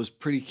was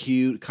pretty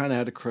cute. Kind of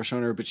had a crush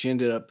on her, but she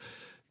ended up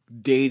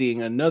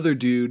dating another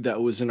dude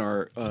that was in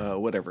our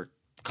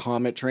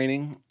Comet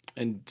training.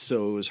 And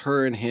so it was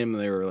her and him.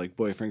 They were like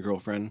boyfriend,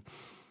 girlfriend.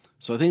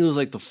 So I think it was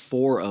like the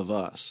four of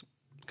us,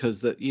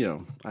 because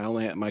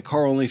my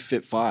car only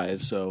fit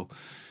 5. So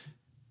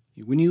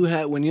when you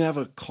have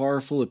a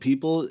car full of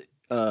people,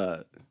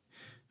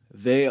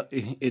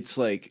 it's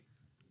like,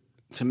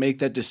 to make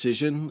that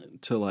decision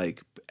to,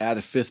 like, add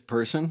a 5th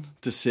person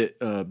to sit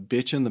a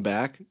bitch in the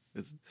back.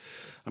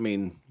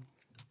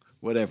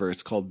 Whatever,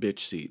 it's called bitch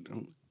seat.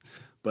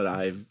 But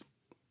I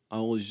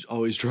always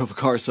drove a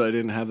car, so I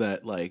didn't have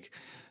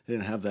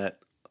that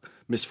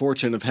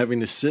misfortune of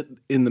having to sit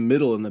in the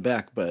middle in the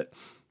back. But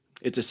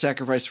it's a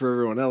sacrifice for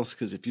everyone else,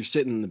 because if you're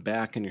sitting in the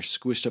back and you're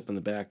squished up in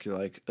the back, you're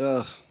like,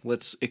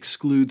 let's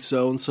exclude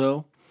so and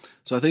so.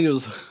 So I think it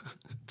was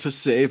to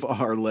save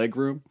our leg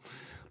room.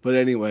 But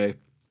anyway,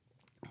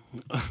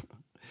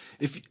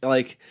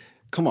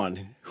 come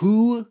on,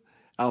 who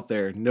out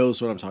there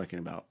knows what I'm talking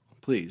about?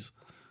 Please.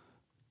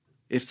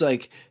 It's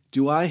like,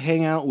 do I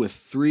hang out with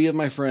 3 of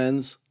my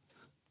friends,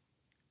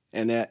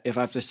 and if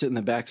I have to sit in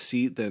the back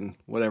seat, then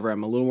whatever,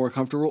 I'm a little more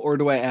comfortable? Or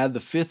do I add the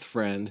 5th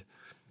friend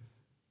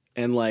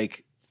and,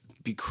 like,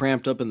 be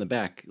cramped up in the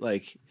back?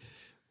 Like,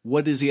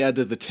 what does he add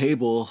to the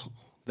table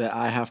that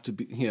I have to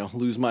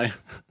lose my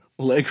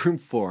leg room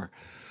for?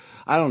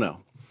 I don't know.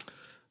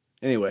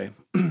 Anyway,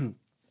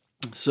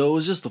 so it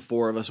was just the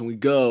 4 of us,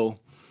 and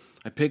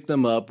I pick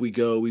them up, we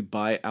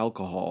buy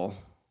alcohol.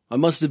 I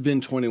must have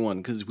been 21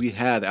 because we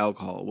had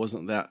alcohol. It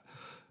wasn't that.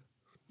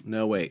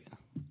 No, wait.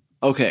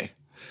 Okay.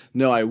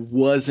 No, I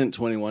wasn't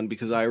 21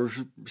 because I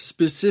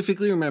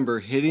specifically remember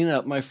hitting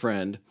up my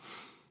friend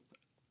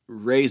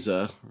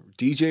Reza,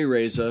 DJ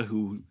Reza,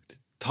 who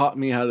taught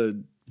me how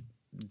to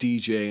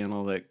DJ and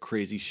all that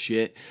crazy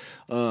shit.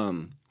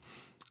 I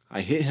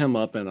hit him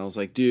up and I was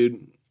like,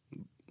 dude,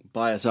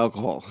 buy us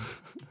alcohol,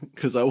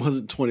 because I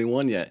wasn't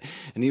 21 yet.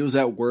 And he was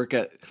at work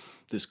at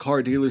this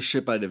car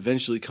dealership I'd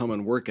eventually come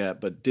and work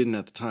at, but didn't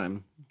at the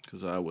time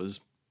because I was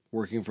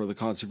working for the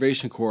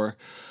Conservation Corps.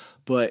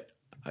 But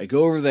I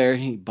go over there,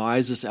 he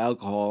buys us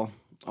alcohol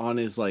on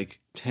his, like,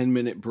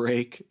 10-minute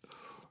break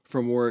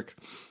from work.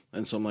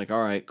 And so I'm like,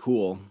 all right,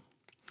 cool.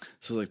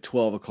 So it's like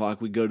 12 o'clock.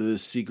 We go to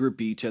this secret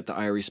beach at the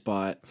Irie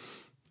spot,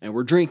 and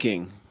we're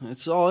drinking.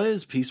 It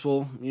is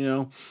peaceful,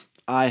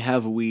 I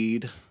have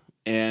weed,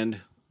 and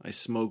I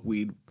smoke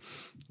weed,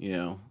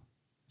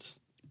 It's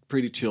a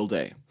pretty chill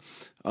day.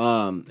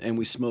 And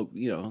we smoke,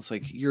 it's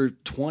like, you're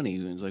 20.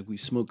 And it's like, we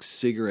smoked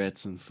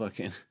cigarettes and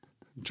fucking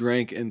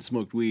drank and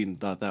smoked weed and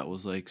thought that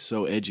was, like,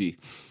 so edgy.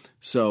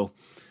 So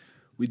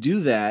we do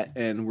that,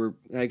 and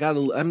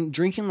I'm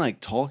drinking, like,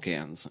 tall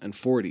cans and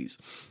 40s,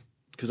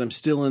 because I'm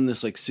still in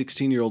this, like,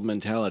 16-year-old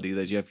mentality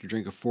that you have to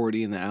drink a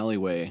 40 in the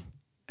alleyway,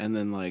 and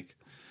then, like,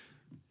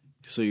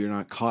 so you're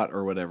not caught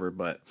or whatever.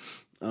 But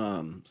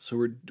so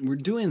we're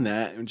doing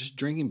that and just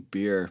drinking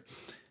beer,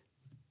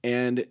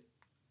 and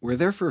we're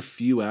there for a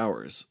few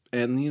hours,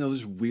 and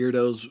there's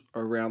weirdos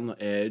around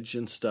the edge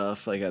and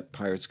stuff, like at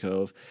Pirates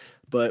Cove.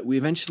 But we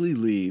eventually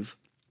leave,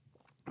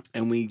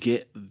 and we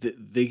get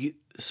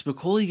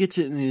Spicoli gets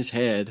it in his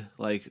head,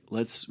 like,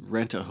 let's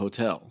rent a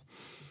hotel,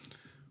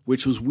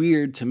 which was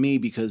weird to me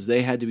because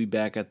they had to be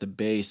back at the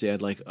base. They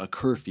had, like, a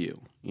curfew,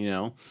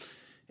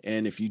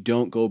 and if you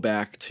don't go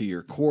back to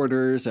your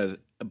quarters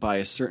by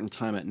a certain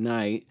time at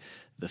night,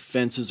 the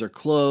fences are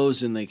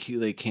closed and they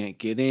can't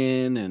get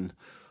in, and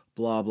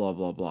blah blah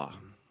blah blah.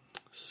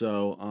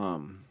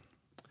 So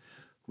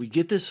we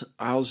get this.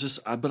 I was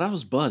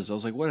buzzed. I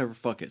was like, whatever,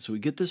 fuck it. So we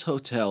get this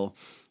hotel,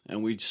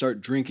 and we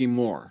start drinking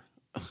more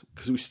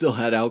because we still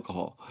had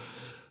alcohol.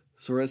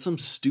 So we're at some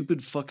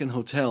stupid fucking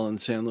hotel in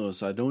San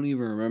Luis. I don't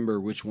even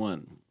remember which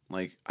one.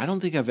 Like, I don't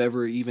think I've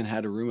ever even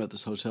had a room at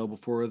this hotel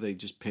before. They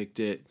just picked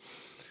it,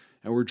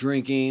 and we're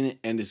drinking,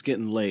 and it's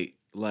getting late,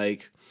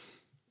 like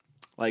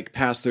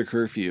past their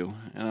curfew.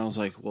 And I was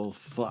like, well,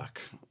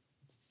 fuck,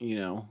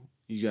 you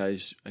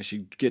guys, I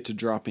should get to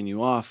dropping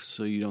you off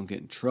so you don't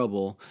get in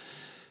trouble.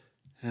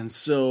 And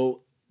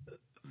so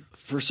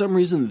for some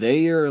reason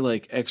they are,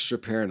 like, extra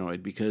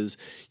paranoid because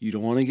you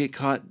don't want to get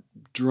caught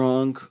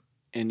drunk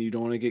and you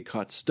don't want to get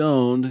caught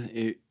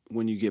stoned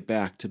when you get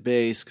back to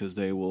base, because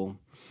they will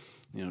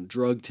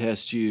drug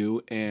test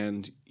you,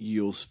 and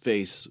you'll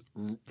face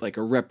like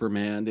a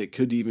reprimand. It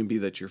could even be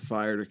that you're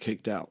fired or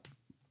kicked out.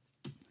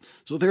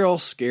 So they're all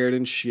scared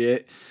and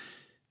shit.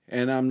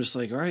 And I'm just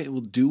like, all right,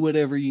 well, do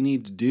whatever you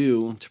need to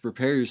do to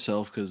prepare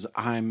yourself, because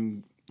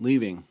I'm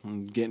leaving.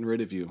 I'm getting rid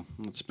of you.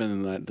 I'm not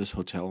spending the night at this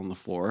hotel on the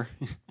floor.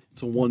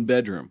 It's a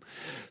 1-bedroom.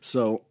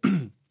 So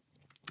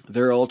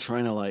they're all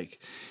trying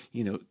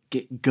to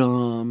get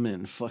gum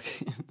and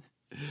fucking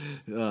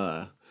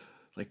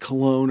like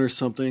cologne or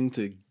something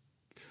to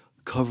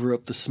cover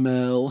up the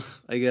smell,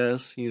 I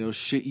guess.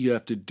 Shit you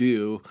have to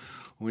do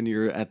when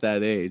you're at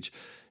that age.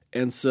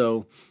 And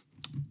so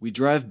we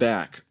drive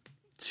back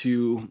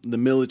to the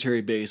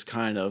military base,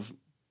 kind of,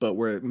 but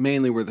where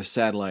the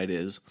satellite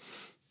is.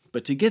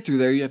 But to get through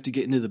there, you have to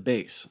get into the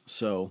base.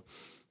 So,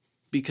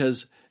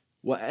 because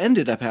what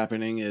ended up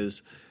happening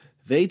is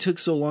they took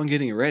so long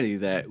getting ready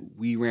that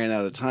we ran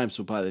out of time.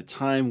 So by the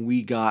time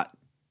we got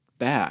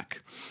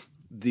back,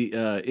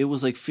 it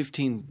was like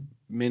 15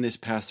 minutes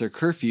past their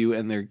curfew,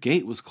 and their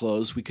gate was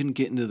closed. We couldn't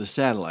get into the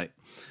satellite.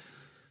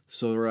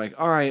 So we're like,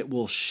 all right,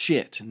 well,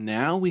 shit.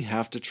 Now we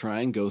have to try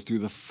and go through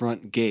the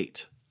front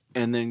gate,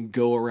 and then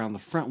go around the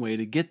front way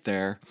to get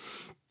there,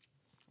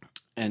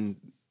 and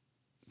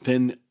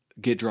then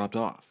get dropped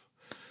off.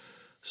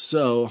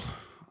 So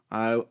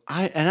and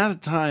at the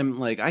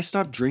time, I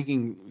stopped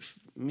drinking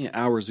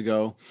hours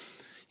ago.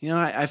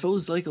 I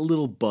was like a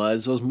little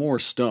buzzed. I was more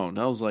stoned.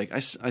 I was like, I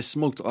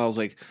smoked. I was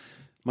like,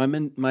 my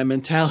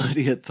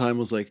mentality at the time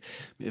was like,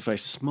 if I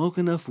smoke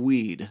enough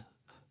weed,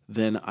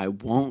 then I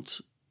won't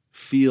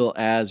feel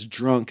as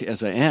drunk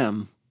as I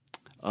am,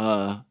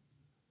 and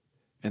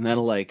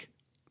that'll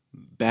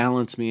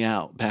balance me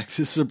out back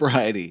to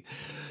sobriety.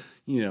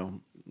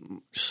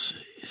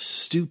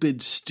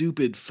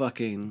 Stupid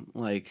fucking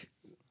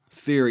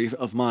theory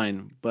of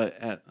mine, but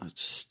at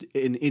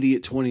an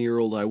idiot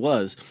 20-year-old I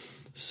was.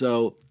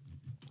 So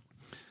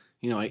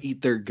I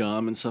eat their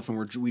gum and stuff,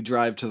 and we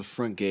drive to the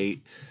front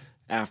gate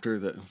after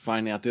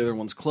finding out the other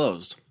one's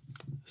closed.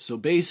 So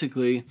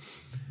basically,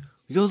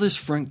 we go to this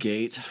front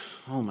gate.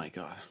 Oh my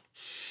god.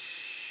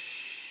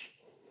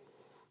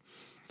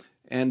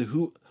 And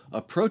who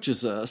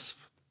approaches us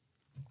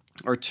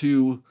are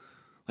two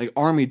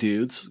army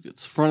dudes.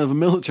 It's front of a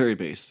military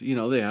base.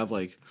 They have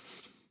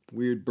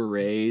weird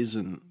berets,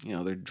 and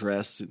they're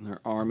dressed in their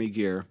army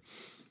gear.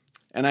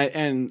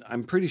 And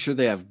I'm pretty sure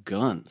they have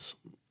guns.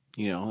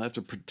 They have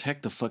to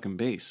protect the fucking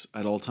base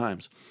at all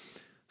times.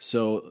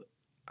 So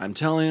I'm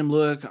telling him,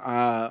 look,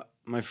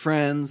 my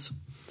friends,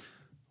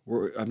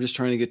 I'm just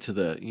trying to get to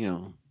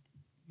the,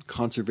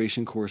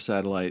 Conservation Corps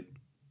satellite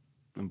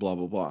and blah,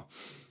 blah, blah.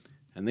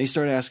 And they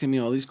start asking me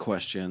all these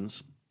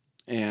questions,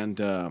 and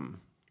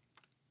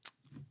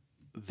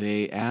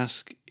they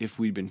ask if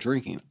we'd been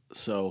drinking.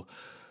 So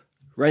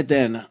right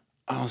then,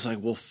 I was like,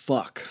 well,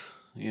 fuck.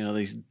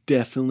 They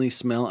definitely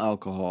smell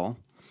alcohol.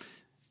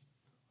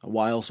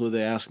 Why else would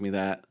they ask me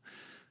that?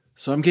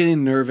 So I'm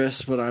getting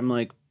nervous, but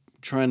I'm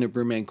trying to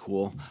remain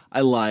cool.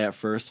 I lie at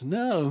first.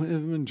 No, I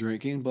haven't been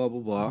drinking, blah,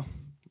 blah, blah.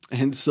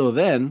 And so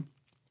then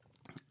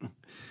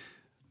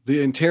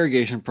the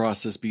interrogation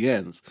process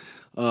begins.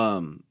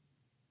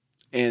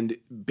 And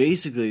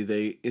basically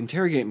they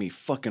interrogate me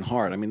fucking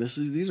hard. I mean,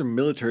 these are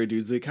military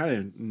dudes. They kind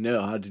of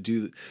know how to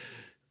do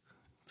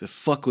the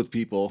fuck with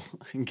people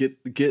and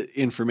get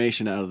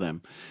information out of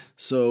them.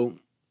 So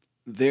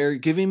they're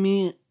giving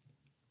me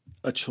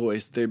a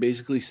choice. They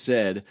basically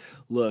said,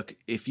 look,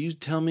 if you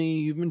tell me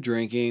you've been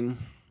drinking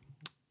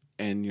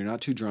and you're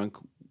not too drunk,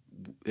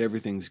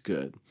 everything's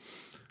good.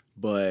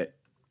 But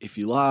if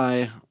you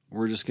lie,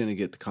 we're just going to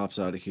get the cops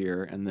out of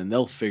here, and then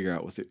they'll figure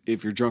out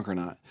if you're drunk or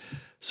not.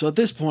 So at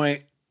this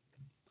point,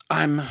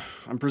 I'm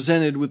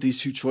presented with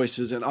these two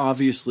choices, and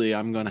obviously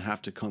I'm going to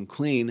have to come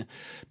clean,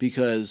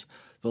 because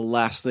the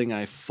last thing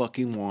I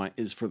fucking want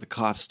is for the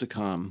cops to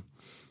come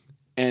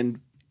and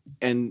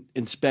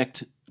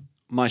inspect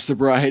my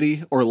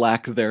sobriety or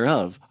lack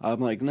thereof. I'm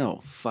like,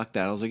 no, fuck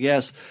that. I was like,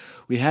 yes,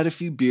 we had a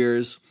few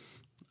beers.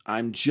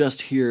 I'm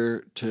just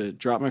here to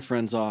drop my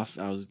friends off.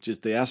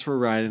 They asked for a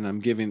ride, and I'm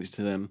giving it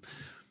to them.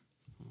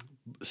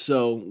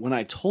 So when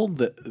I told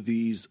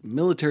these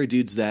military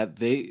dudes that,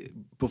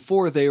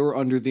 before they were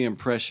under the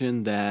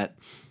impression that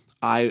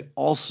I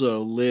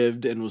also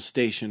lived and was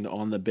stationed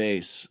on the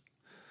base.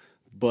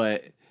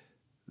 But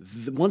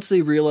once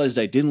they realized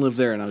I didn't live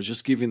there and I was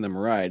just giving them a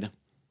ride,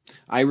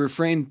 I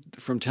refrained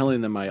from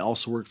telling them I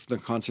also worked for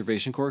the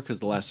Conservation Corps, because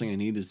the last thing I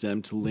need is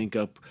them to link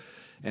up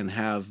and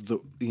have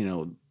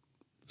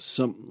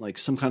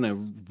some kind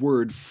of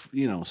word,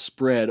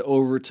 spread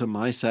over to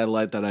my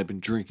satellite that I've been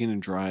drinking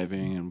and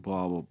driving and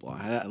blah, blah,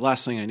 blah.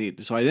 Last thing I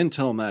need. So I didn't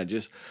tell them that. I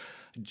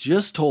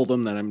just told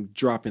them that I'm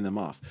dropping them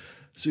off.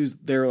 So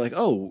they were like,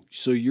 oh,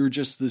 so you're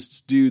just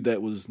this dude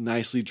that was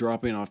nicely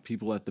dropping off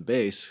people at the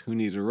base who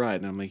needed a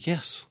ride. And I'm like,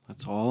 yes,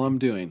 that's all I'm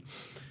doing.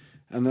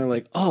 And they're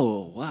like,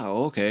 oh, wow,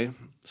 okay.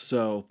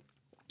 So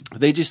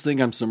they just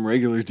think I'm some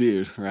regular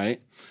dude,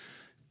 right?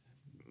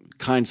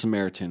 Kind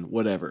Samaritan,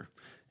 whatever.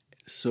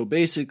 So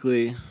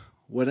basically,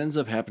 what ends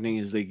up happening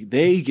is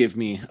they give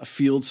me a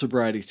field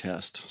sobriety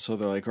test. So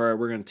they're like, all right,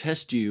 we're going to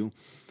test you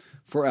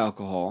for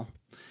alcohol,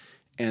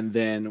 and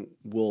then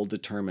we'll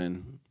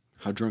determine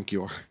how drunk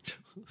you are.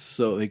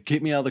 So they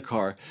get me out of the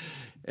car,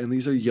 and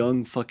these are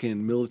young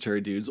fucking military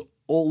dudes,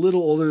 a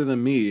little older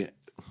than me,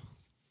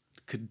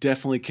 could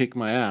definitely kick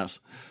my ass.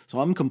 So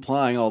I'm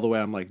complying all the way.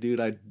 I'm like, dude,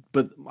 I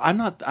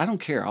don't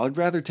care. I'd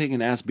rather take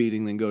an ass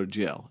beating than go to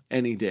jail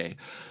any day.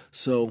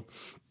 So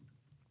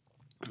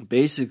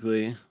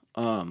basically,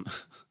 I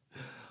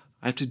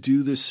have to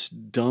do this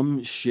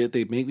dumb shit.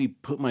 They make me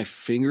put my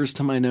fingers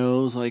to my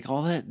nose, like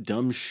all that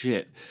dumb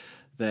shit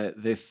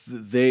that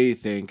they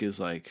think is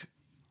like,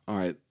 all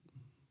right,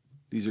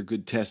 these are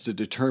good tests to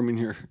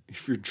determine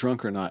if you're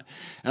drunk or not.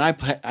 And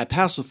I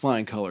passed with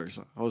flying colors.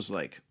 I was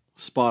like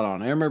spot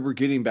on. I remember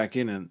getting back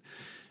in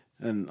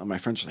and my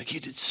friends were like, you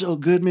did so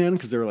good, man.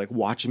 Cause they were like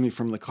watching me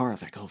from the car. I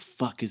was like, oh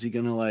fuck, is he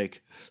gonna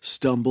like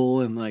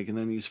stumble and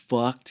then he's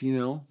fucked, you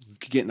know,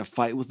 get in a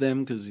fight with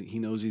them cause he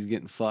knows he's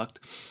getting fucked.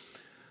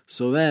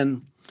 So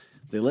then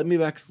they let me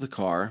back to the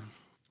car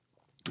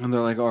and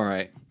they're like, all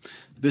right,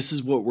 this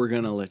is what we're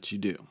gonna let you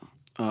do.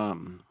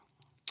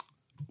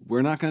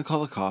 We're not going to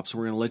call the cops.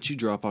 We're going to let you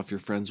drop off your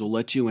friends. We'll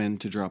let you in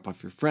to drop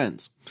off your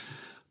friends.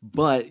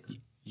 But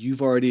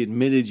you've already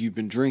admitted you've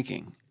been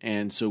drinking,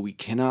 and so we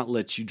cannot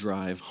let you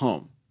drive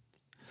home.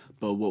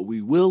 But what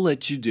we will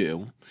let you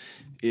do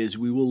is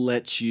we will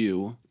let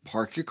you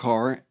park your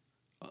car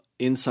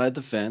inside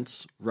the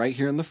fence, right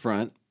here in the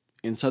front,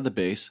 inside the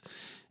base,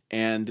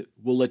 and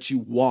we'll let you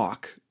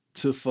walk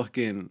to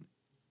fucking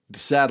the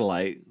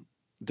satellite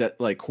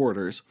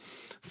quarters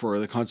for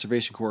the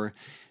Conservation Corps.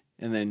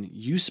 And then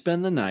you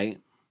spend the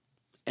night,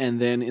 and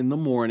then in the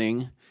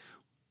morning,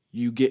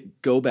 you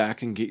go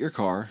back and get your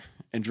car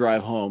and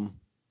drive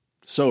home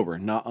sober,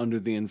 not under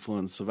the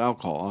influence of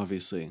alcohol,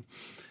 obviously.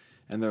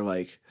 And they're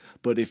like,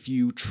 but if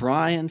you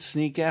try and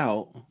sneak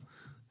out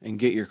and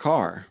get your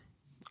car,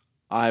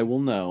 I will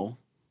know.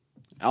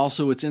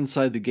 Also, it's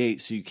inside the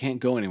gate, so you can't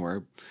go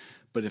anywhere.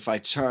 But if I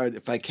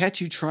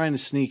catch you trying to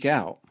sneak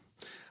out,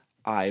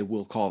 I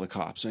will call the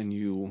cops and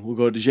you will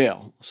go to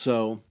jail.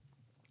 So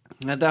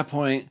at that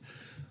point,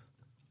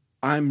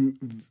 I'm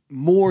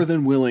more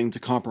than willing to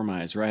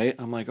compromise, right?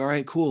 I'm like, all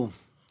right, cool.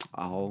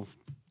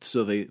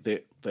 So they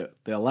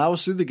allow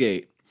us through the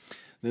gate.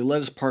 They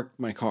let us park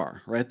my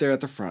car right there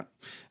at the front.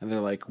 And they're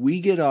like,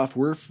 we get off,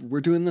 we're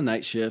doing the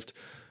night shift.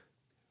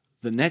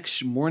 The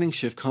next morning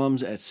shift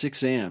comes at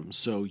 6 a.m.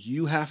 So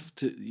you have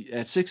to,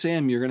 at 6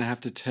 a.m., you're going to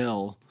have to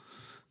tell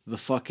the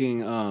fucking,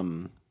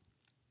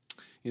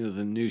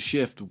 the new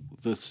shift,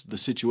 the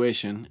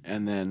situation,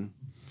 and then,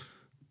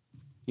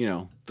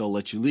 they'll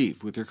let you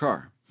leave with your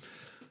car.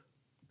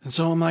 And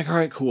so I'm like, all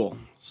right, cool.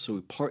 So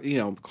we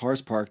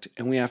car's parked,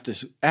 and we have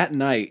to, at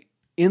night,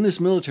 in this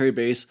military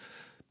base,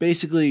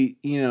 basically,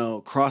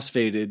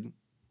 crossfaded,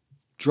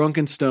 drunk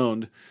and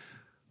stoned,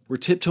 we're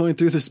tiptoeing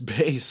through this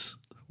base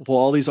while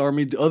all these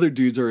other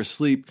dudes are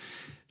asleep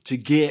to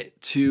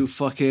get to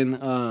fucking,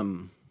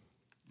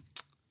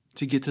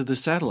 to get to the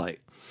satellite.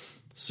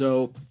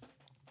 So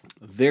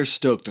they're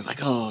stoked. They're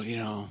like,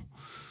 oh,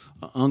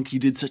 Unc, you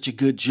did such a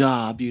good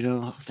job,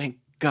 thank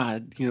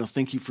God,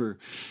 thank you for,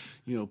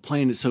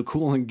 playing it so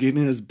cool and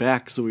getting us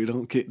back so we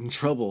don't get in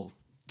trouble.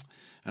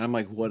 And I'm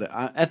like,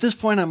 at this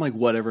point, I'm like,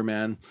 whatever,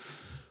 man.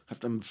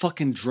 I'm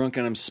fucking drunk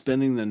and I'm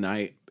spending the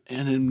night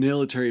in a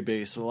military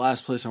base, the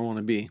last place I want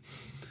to be.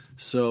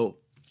 So,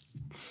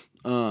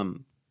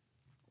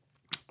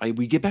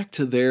 we get back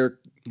to their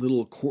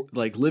little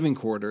living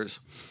quarters,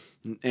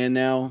 and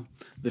now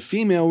the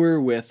female we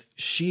were with,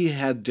 she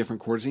had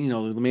different quarters.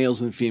 The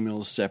males and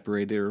females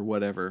separated or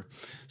whatever.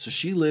 So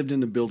she lived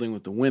in a building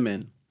with the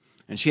women,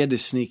 and she had to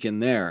sneak in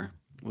there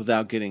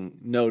without getting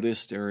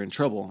noticed or in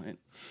trouble.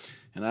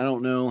 And I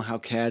don't know how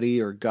catty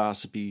or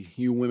gossipy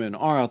you women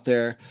are out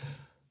there.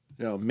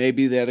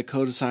 Maybe they had a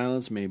code of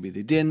silence, maybe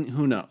they didn't.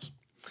 Who knows?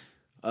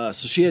 So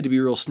she had to be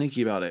real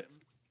sneaky about it.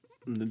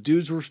 And the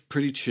dudes were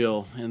pretty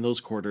chill in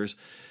those quarters.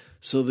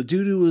 So the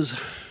dude who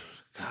was,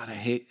 God,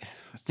 I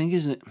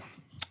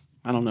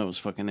don't know his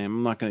fucking name.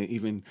 I'm not going to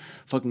even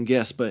fucking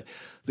guess. But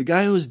the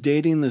guy who was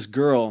dating this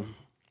girl,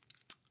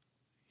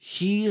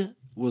 he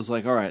was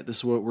like, all right, this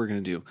is what we're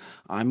going to do.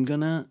 I'm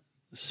going to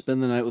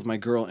spend the night with my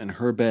girl in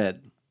her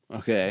bed.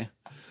 Okay.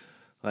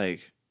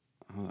 Like,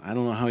 I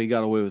don't know how he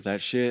got away with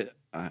that shit.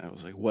 I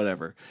was like,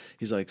 whatever.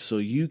 He's like, so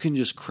you can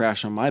just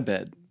crash on my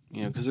bed,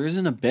 because there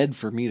isn't a bed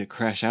for me to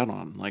crash out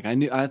on. Like,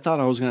 I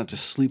thought I was going to have to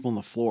sleep on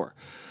the floor.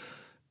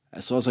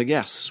 So I was like,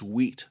 yeah,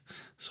 sweet.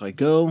 So I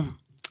go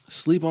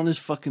sleep on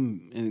sneak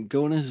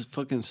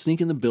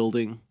in the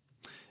building.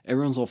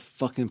 Everyone's all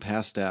fucking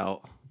passed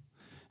out.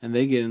 And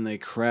they get in, they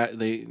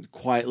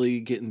quietly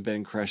get in bed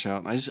and crash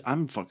out. And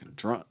I'm fucking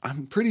drunk.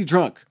 I'm pretty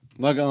drunk.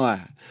 I'm not gonna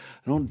lie.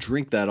 I don't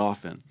drink that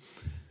often.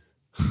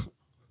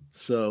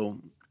 So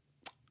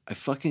I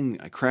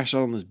crash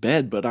out on this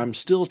bed, but I'm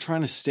still trying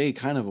to stay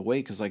kind of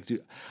awake. Cause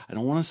dude, I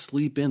don't want to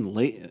sleep in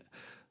late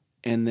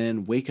and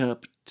then wake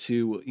up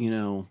to,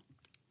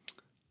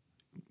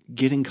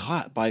 getting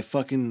caught by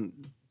fucking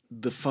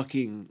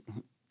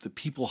the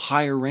people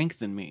higher rank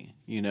than me,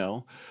 you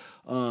know?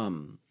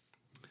 And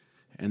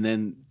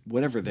then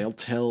whatever, they'll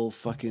tell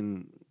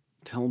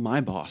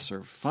my boss,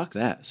 or fuck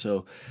that.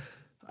 So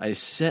I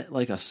set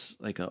like a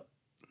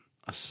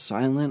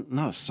silent,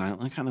 not a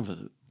silent, like kind of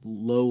a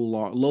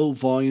low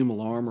volume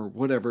alarm or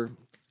whatever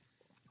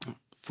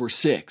for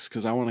 6,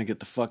 because I want to get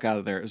the fuck out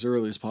of there as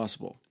early as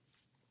possible.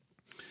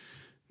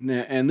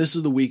 Now, and this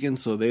is the weekend,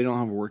 so they don't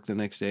have work the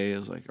next day. I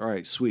was like, all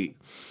right, sweet.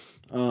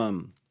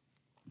 So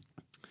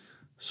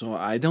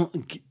I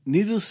don't,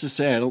 needless to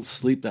say, I don't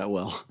sleep that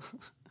well.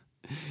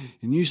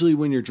 And usually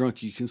when you're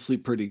drunk, you can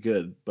sleep pretty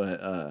good.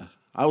 But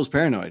I was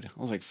paranoid.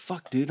 I was like,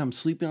 fuck, dude, I'm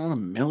sleeping on a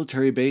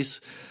military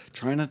base,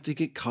 trying not to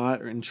get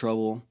caught or in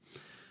trouble.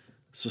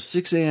 So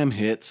 6 a.m.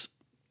 hits,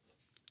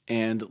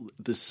 and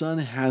the sun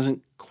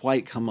hasn't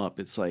quite come up.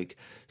 It's like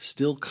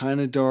still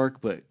kind of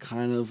dark, but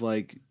kind of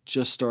like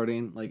just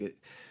starting. Like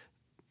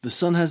the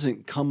sun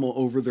hasn't come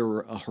over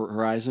the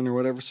horizon or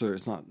whatever, so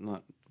it's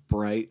not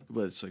bright,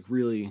 but it's like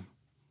really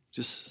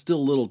just still a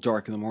little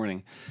dark in the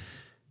morning.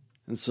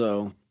 And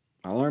so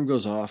my alarm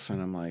goes off,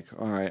 and I'm like,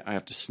 all right, I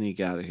have to sneak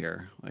out of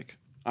here. Like,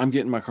 I'm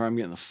getting in my car, I'm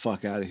getting the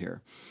fuck out of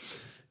here.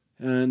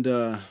 And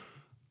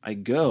I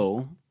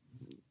go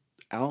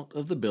out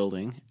of the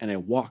building, and I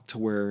walk to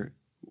where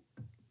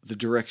the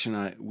direction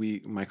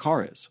my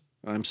car is.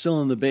 I'm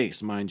still in the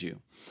base, mind you.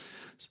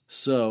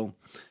 So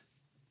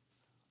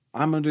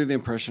I'm under the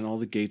impression all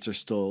the gates are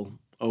still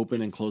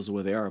open and closed the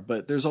way they are,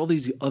 but there's all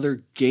these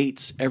other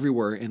gates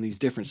everywhere in these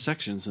different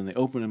sections, and they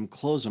open and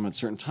close them at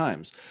certain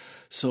times.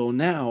 So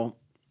now,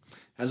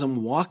 as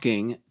I'm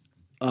walking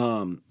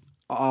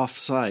off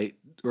site,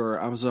 or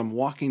as I'm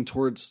walking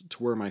to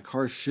where my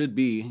car should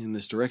be in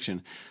this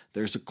direction,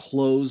 there's a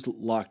closed,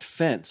 locked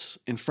fence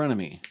in front of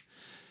me.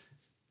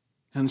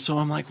 And so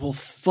I'm like, well,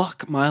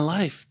 fuck my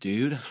life,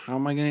 dude. How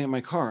am I going to get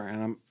my car?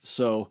 And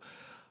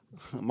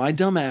my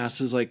dumb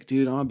ass is like,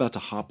 dude, I'm about to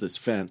hop this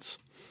fence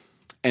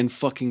and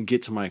fucking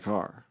get to my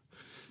car.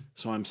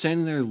 So I'm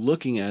standing there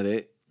looking at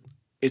it.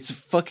 It's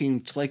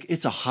fucking like,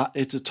 it's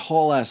a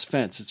tall ass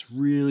fence. It's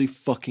really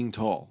fucking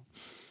tall.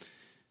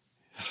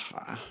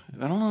 I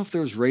don't know if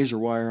there's razor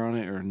wire on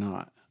it or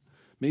not.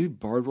 Maybe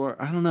barbed wire.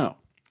 I don't know.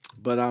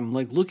 But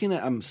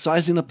I'm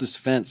sizing up this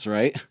fence,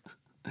 right?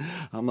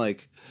 I'm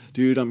like,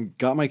 dude,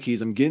 got my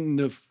keys. I'm getting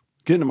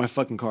to my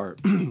fucking car.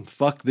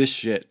 Fuck this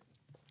shit.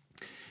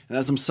 And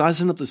as I'm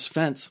sizing up this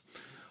fence,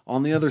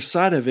 on the other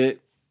side of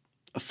it,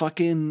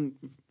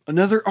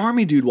 another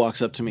army dude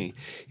walks up to me.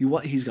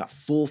 He's got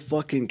full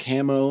fucking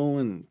camo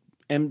and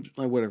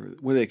whatever.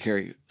 What do they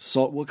carry?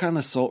 What kind of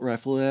assault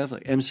rifle do they have?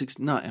 Like M16,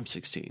 not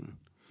M16.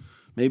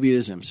 Maybe it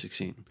is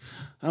M16.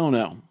 I don't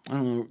know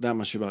that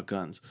much about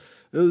guns.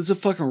 It's a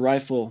fucking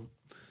rifle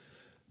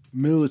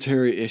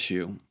military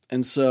issue.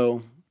 And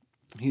so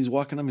he's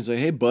walking up. He's like,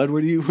 "Hey, bud,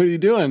 what are you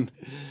doing?"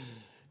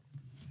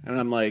 And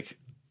I'm like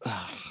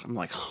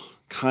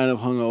kind of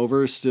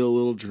hungover, still a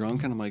little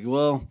drunk. And I'm like,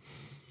 well,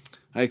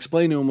 I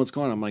explained to him what's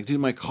going on. I'm like,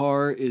 dude, my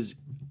car is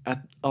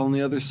on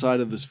the other side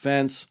of this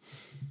fence.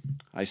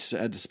 I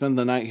had to spend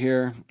the night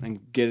here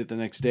and get it the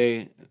next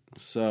day.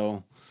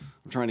 So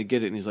I'm trying to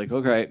get it. And he's like,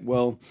 okay,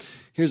 well,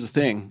 here's the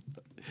thing.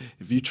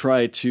 If you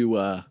try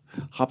to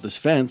hop this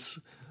fence,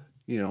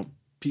 you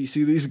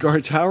see these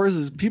guard towers,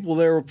 is people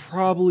there will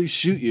probably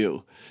shoot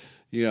you.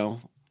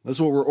 That's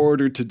what we're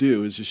ordered to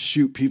do, is just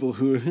shoot people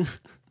who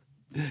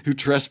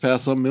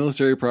trespass on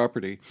military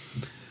property.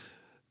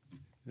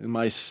 And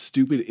my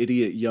stupid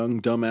idiot young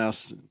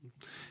dumbass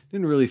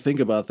didn't really think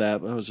about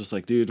that, but I was just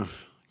like, dude,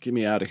 get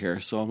me out of here.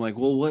 So I'm like,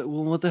 well,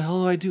 what the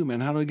hell do I do,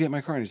 man? How do I get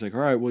my car? And he's like,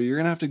 all right, well, you're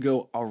going to have to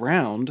go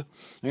around.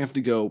 You have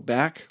to go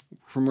back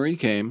from where you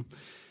came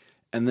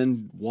and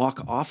then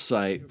walk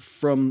off-site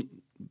from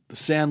the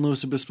San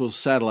Luis Obispo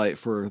satellite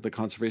for the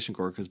Conservation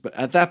Corps. But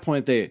at that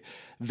point,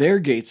 their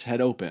gates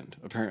had opened,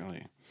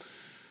 apparently.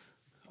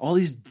 All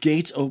these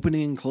gates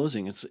opening and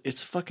closing.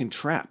 It's fucking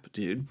trap,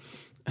 dude.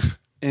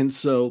 And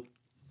so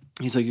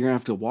he's like, you're going to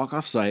have to walk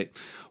off-site,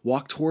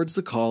 walk towards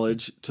the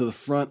college to the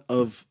front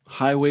of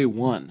Highway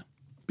 1,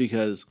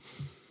 because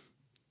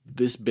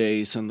this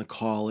base and the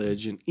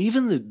college and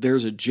even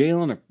there's a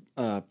jail and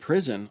a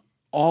prison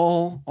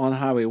all on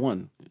Highway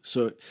 1.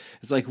 So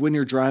it's like when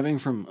you're driving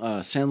from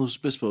San Luis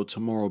Obispo to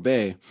Morro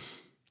Bay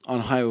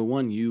on Highway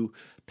 1, you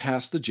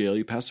pass the jail,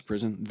 you pass the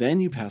prison, then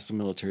you pass the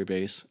military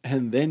base,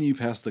 and then you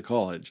pass the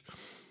college.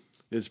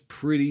 It's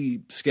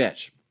pretty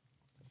sketch.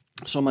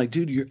 So I'm like,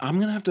 dude, I'm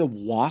going to have to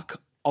walk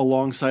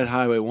alongside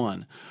Highway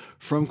 1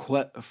 from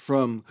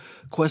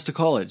Cuesta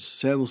College,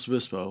 San Luis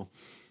Obispo,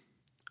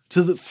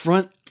 to the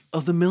front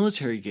of the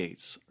military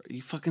gates. Are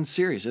you fucking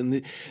serious?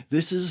 And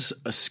this is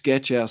a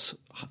sketch-ass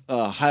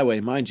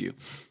highway, mind you,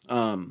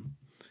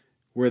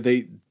 where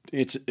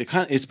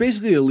it's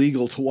basically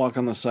illegal to walk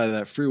on the side of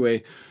that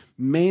freeway.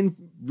 Main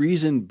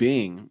reason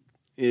being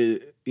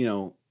is,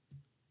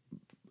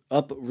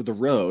 up the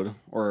road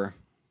or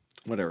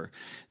whatever,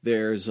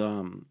 there's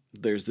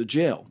the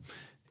jail.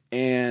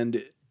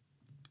 And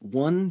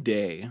one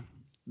day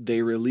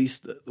they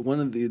released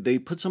they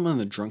put someone in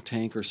the drunk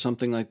tank or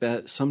something like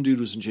that. Some dude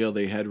was in jail.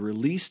 They had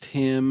released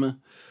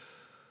him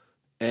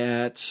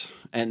at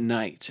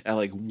night, at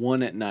like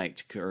 1 at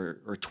night,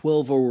 or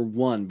 12 over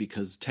 1,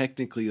 because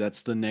technically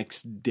that's the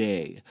next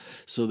day.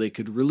 So they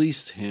could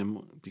release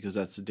him because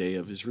that's the day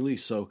of his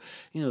release. So,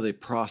 they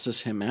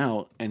process him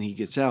out and he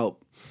gets out,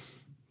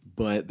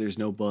 but there's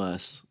no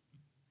bus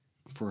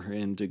for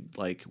him to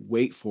like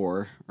wait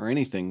for or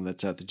anything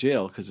that's at the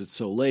jail because it's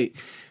so late.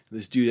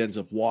 This dude ends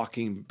up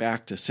walking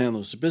back to San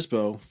Luis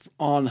Obispo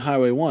on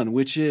Highway 1,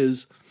 which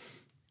is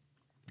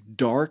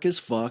dark as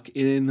fuck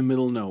in the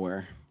middle of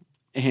nowhere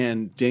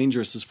and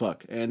dangerous as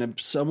fuck. And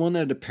someone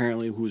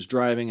who was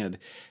driving had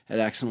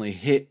accidentally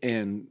hit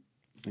and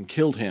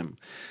killed him.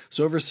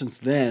 So ever since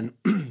then,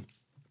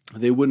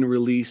 they wouldn't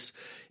release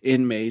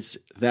inmates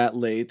that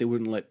late. They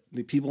wouldn't let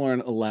the people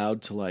aren't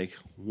allowed to like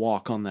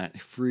walk on that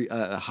free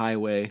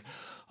highway.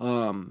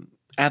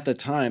 At the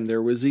time,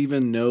 there was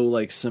even no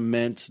like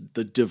cement,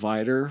 the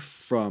divider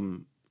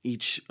from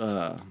each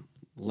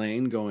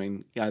lane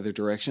going either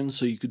direction,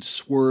 so you could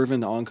swerve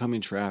into oncoming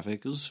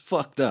traffic. It was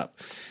fucked up.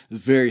 It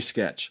was very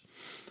sketch.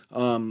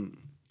 And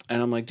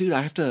I'm like, dude,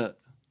 I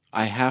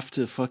have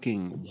to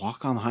fucking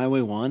walk on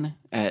Highway 1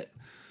 at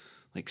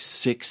like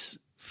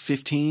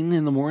 6:15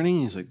 in the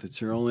morning. He's like,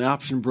 that's your only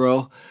option,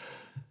 bro.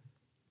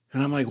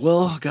 And I'm like,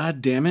 well,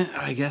 god damn it,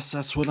 I guess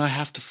that's what I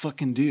have to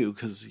fucking do,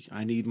 because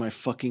I need my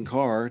fucking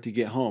car to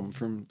get home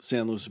from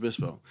San Luis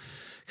Obispo.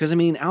 Because, I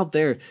mean, out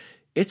there,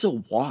 it's a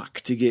walk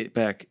to get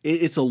back.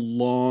 It's a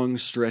long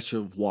stretch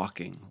of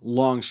walking.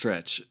 Long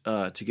stretch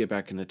to get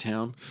back into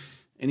town.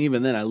 And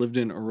even then, I lived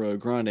in Arroyo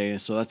Grande,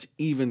 so that's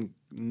even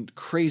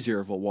crazier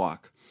of a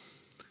walk.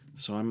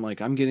 So I'm like,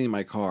 I'm getting in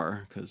my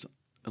car, because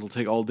it'll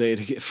take all day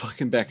to get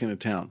fucking back into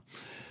town.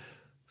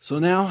 So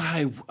now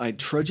I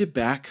trudge it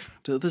back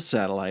to the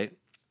satellite,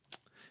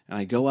 and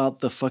I go out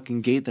the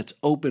fucking gate that's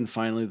open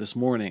finally this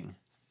morning.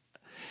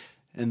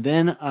 And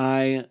then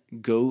I'm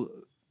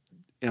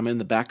in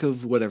the back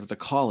of whatever, the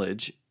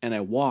college, and I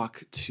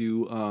walk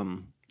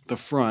to the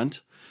front,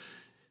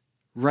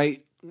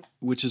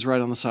 which is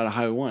right on the side of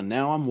Highway 1.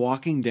 Now I'm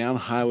walking down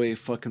Highway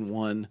fucking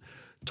 1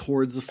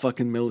 towards the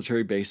fucking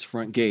military base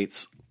front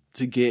gates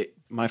to get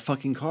my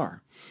fucking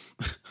car.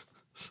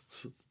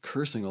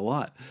 Cursing a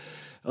lot.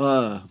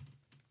 And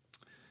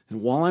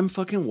while I'm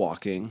fucking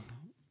walking,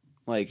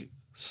 like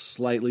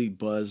slightly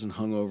buzzed and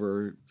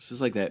hungover, this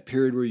is like that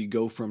period where you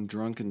go from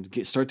drunk and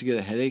start to get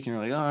a headache, and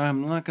you're like, oh,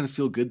 I'm not gonna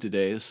feel good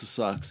today. This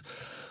sucks.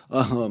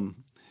 Some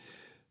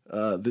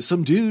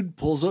dude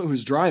pulls up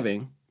who's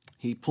driving.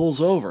 He pulls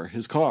over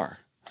his car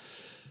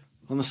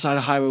on the side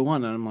of Highway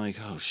 1, and I'm like,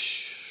 oh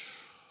it's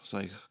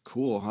like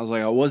cool. I was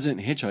like, I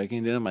wasn't hitchhiking,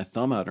 didn't have my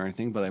thumb out or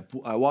anything, but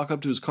I walk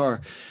up to his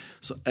car,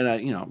 so and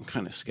I'm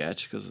kind of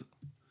sketch because.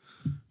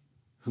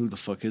 Who the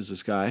fuck is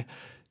this guy?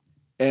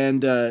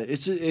 And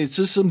it's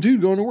just some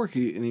dude going to work.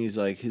 He's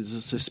like, he's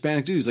this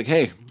Hispanic dude. He's like,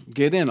 hey,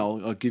 get in.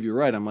 I'll give you a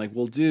ride. I'm like,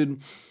 well,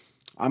 dude,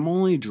 I'm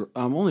only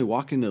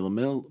walking to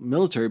the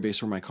military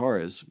base where my car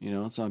is.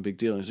 It's not a big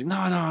deal. And he's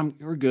like, no,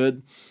 we're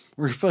good.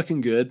 We're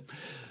fucking good.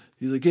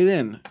 He's like, get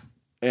in.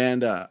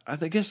 And I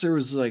guess there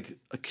was like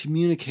a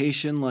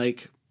communication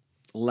like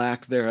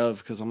lack thereof,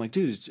 because I'm like,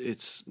 dude,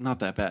 it's not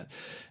that bad.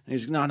 And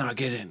he's like, no,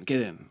 get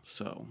in.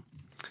 So.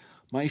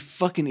 My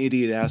fucking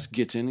idiot ass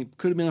gets in. He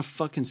could have been a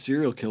fucking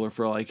serial killer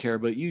for all I care,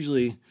 but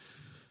usually,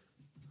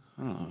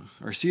 I don't know.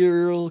 Are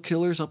serial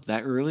killers up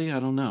that early? I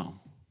don't know.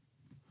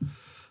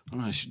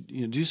 I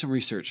should do some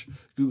research.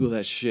 Google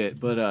that shit.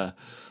 But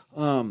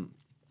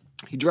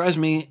he drives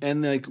me,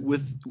 and like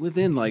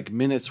within like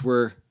minutes,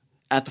 we're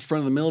at the front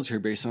of the military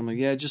base. I'm like,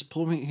 yeah, just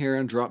pull me here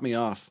and drop me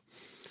off.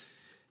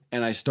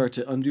 And I start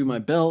to undo my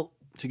belt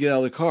to get out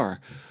of the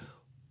car.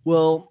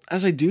 Well,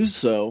 as I do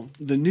so,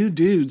 the new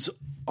dudes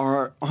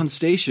are on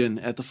station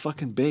at the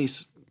fucking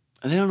base,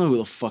 and they don't know who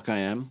the fuck I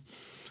am.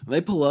 And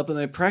they pull up and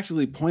they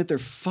practically point their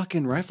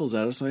fucking rifles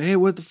at us, like, hey,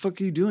 what the fuck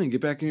are you doing?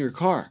 Get back in your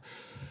car.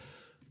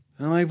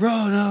 And I'm like,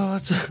 bro, no,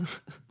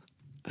 that's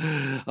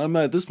I'm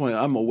at this point,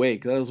 I'm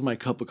awake. That was my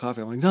cup of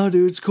coffee. I'm like, no,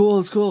 dude, it's cool.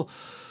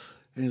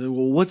 And he's like,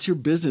 well, what's your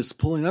business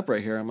pulling up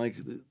right here? I'm like,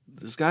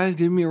 this guy's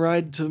giving me a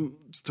ride to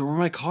where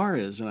my car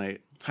is, and I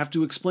have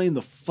to explain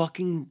the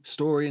fucking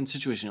story and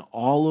situation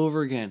all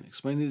over again.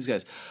 Explain to these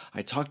guys.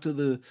 I talked to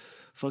the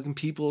fucking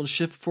people in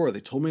shift 4. They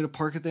told me to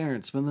park it there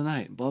and spend the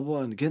night, blah,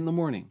 blah, and get in the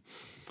morning.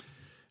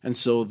 And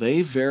so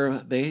they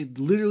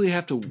literally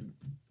have to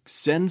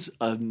send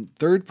a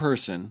third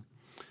person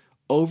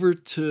over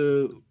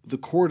to the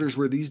quarters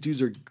where these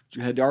dudes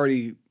had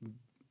already,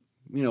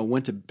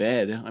 went to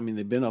bed. I mean,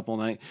 they've been up all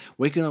night,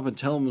 waking up and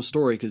telling them a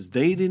story because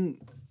they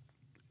didn't,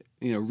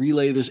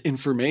 relay this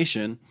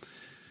information.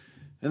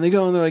 And they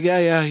go and they're like,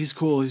 yeah, he's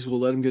cool.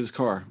 Let him get his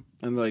car.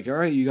 And they're like, all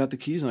right, you got the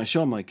keys? And I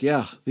show them like,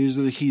 yeah, these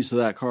are the keys to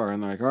that car.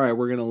 And they're like, all right,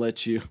 we're going to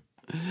let you.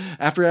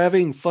 After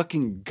having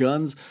fucking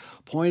guns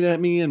pointed at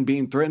me and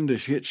being threatened to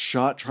get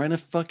shot, trying to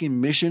fucking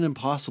Mission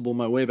Impossible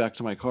my way back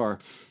to my car.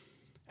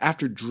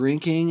 After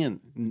drinking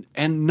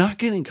and not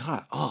getting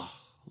caught. Oh,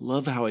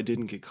 Love how I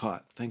didn't get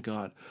caught. Thank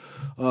God.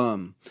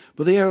 But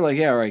they are like,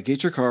 yeah, all right,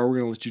 get your car. We're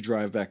going to let you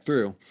drive back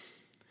through.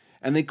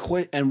 And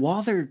and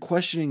while they're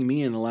questioning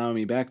me and allowing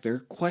me back,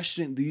 they're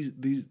questioning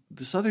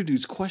this other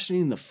dude's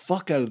questioning the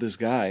fuck out of this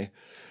guy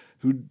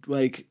who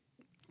like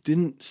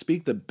didn't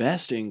speak the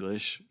best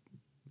English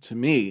to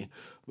me.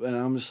 And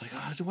I'm just like,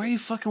 oh, why are you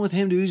fucking with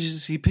him, dude?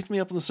 He picked me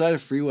up on the side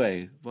of the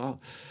freeway. Well,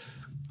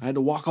 I had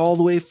to walk all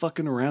the way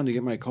fucking around to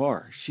get my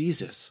car.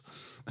 Jesus.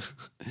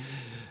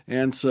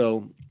 And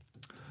so,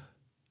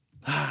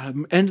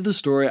 end of the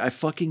story, I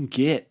fucking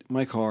get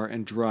my car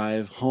and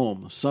drive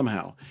home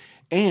somehow.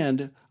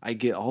 And I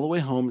get all the way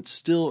home. It's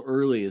still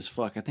early as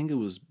fuck. I think it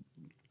was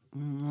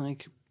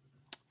like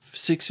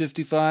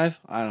 6:55.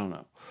 I don't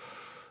know.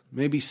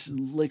 Maybe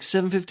like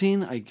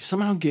 7:15. I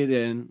somehow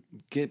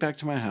get back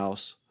to my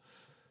house,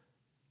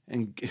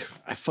 and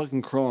I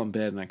fucking crawl in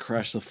bed and I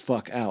crash the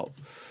fuck out.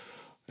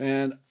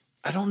 And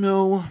I don't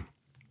know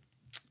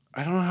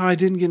how I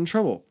didn't get in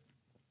trouble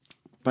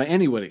by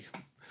anybody,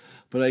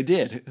 but I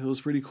did. It was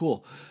pretty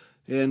cool.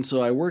 And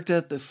so I worked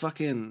at the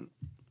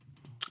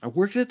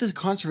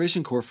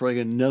Conservation Corps for like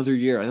another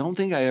year. I don't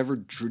think I ever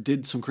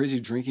did some crazy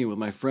drinking with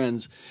my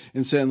friends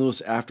in San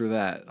Luis after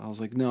that. I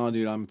was like, no,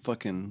 dude, I'm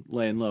fucking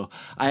laying low.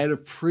 I had a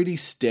pretty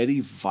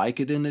steady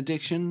Vicodin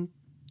addiction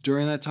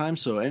during that time.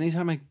 So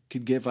anytime I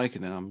could get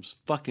Vicodin, I'm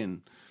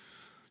fucking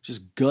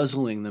just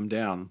guzzling them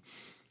down.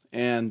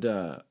 And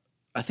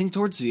I think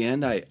towards the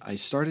end, I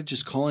started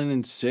just calling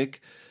in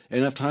sick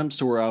enough times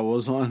to where I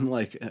was on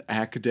like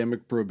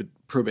academic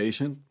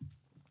probation.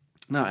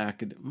 Not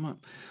academic,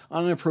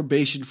 on a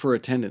probation for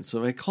attendance.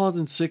 So if I called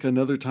in sick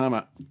another time,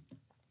 I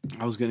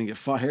was going to get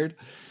fired.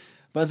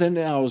 But then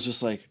I was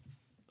just like,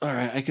 all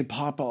right, I could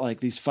pop out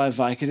like these 5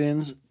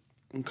 Vicodins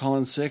and call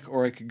in sick,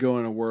 or I could go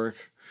into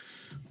work.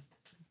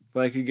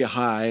 But I could get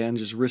high and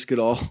just risk it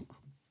all.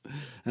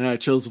 And I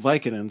chose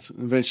Vicodins.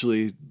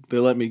 Eventually, they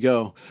let me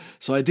go.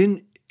 So I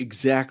didn't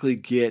exactly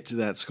get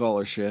that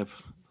scholarship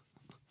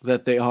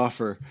that they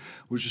offer,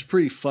 which is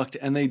pretty fucked.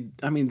 And they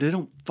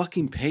don't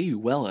fucking pay you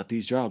well at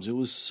these jobs.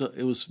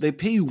 They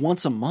pay you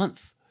once a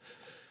month.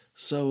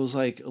 So it was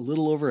like a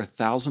little over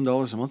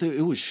 $1,000 a month.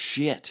 It was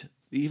shit.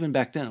 Even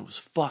back then, it was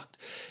fucked.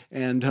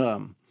 And,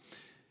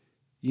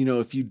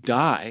 if you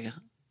die,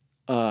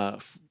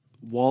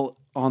 while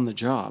on the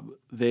job,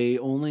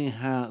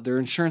 their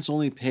insurance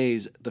only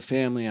pays the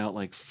family out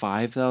like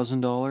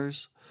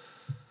 $5,000.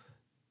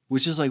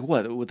 Which is like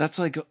what? That's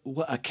like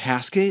a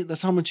casket?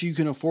 That's how much you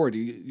can afford.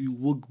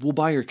 We'll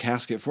buy your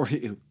casket for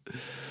you.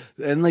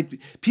 And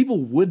like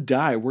people would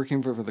die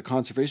working for the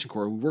Conservation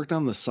Corps. We worked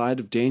on the side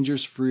of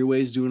dangerous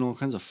freeways doing all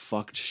kinds of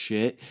fucked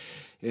shit.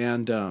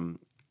 And,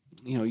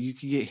 you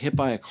could get hit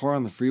by a car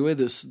on the freeway.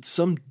 There's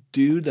some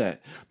dude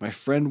that my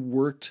friend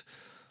worked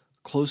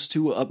close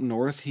to up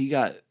north.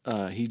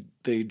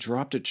 They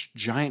dropped a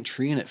giant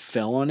tree and it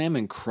fell on him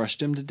and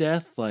crushed him to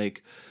death.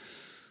 Like,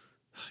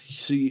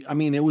 so,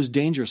 it was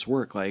dangerous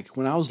work. Like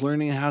when I was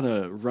learning how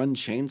to run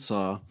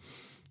chainsaw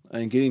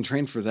and getting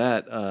trained for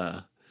that,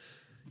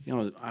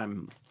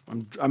 I'm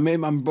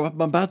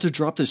about to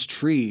drop this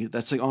tree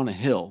that's like on a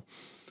hill.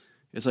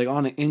 It's like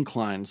on an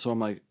incline. So I'm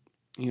like,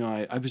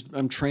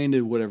 I'm trained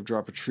to whatever,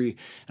 drop a tree,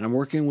 and I'm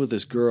working with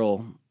this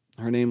girl.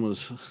 Her name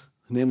was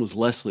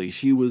Leslie.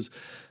 She was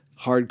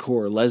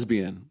hardcore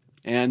lesbian,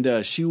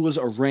 and she was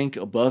a rank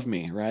above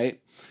me,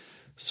 right?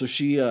 So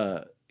she,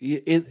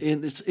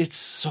 it's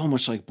so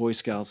much like Boy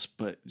Scouts,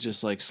 but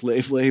just like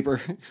slave labor.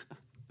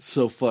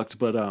 So fucked.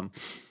 But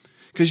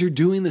because you're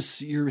doing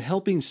this, you're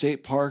helping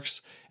state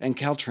parks and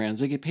Caltrans.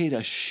 They get paid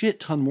a shit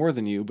ton more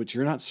than you, but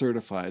you're not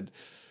certified.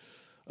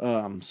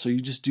 So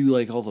you just do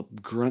like all the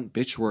grunt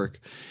bitch work,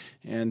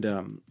 and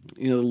the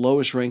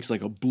lowest rank's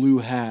like a blue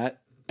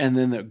hat, and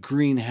then a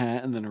green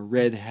hat, and then a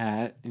red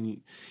hat.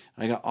 And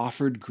I got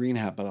offered green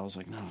hat, but I was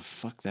like, no,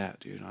 fuck that,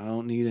 dude. I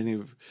don't need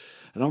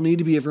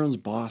to be everyone's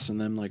boss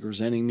and them like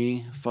resenting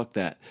me. Fuck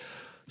that.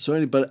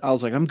 So, but I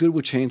was like, I'm good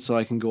with chainsaw.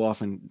 I can go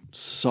off and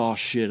saw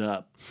shit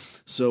up.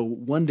 So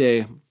one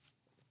day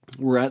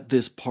we're at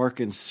this park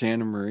in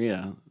Santa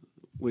Maria,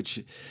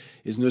 which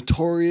is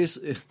notorious.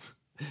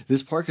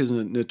 This park is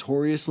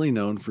notoriously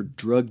known for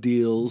drug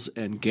deals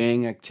and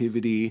gang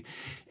activity,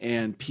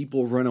 and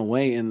people run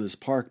away in this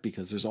park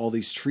because there's all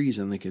these trees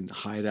and they can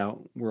hide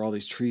out where all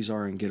these trees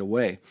are and get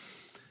away.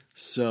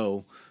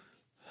 So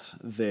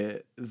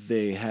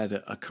they had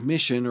a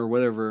commission or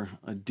whatever,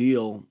 a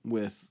deal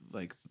with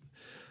like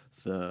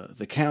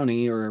the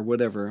county or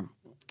whatever,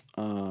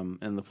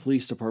 and the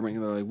police department.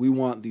 And they're like, we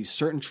want these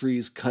certain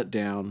trees cut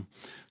down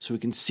so we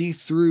can see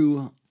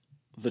through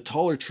the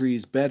taller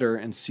trees better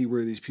and see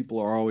where these people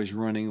are always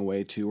running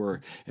away to,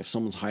 or if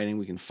someone's hiding,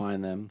 we can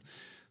find them,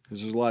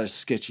 because there's a lot of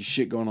sketchy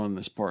shit going on in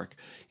this park.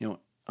 I'm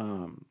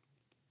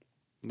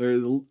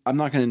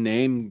not going to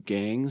name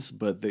gangs,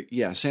 but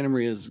Santa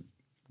Maria is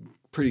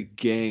pretty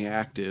gang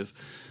active.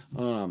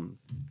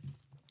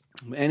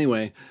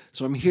 Anyway,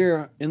 so I'm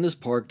here in this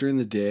park during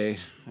the day,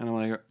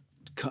 and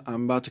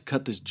I'm about to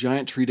cut this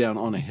giant tree down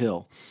on a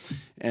hill,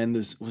 and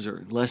this was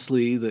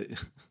Leslie,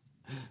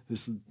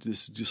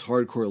 this just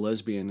hardcore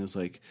lesbian is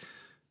like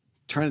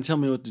trying to tell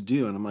me what to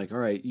do, and I'm like, all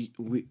right,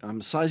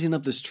 I'm sizing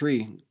up this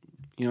tree.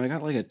 You know, I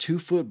got like a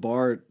 2-foot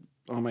bar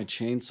on my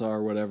chainsaw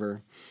or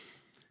whatever,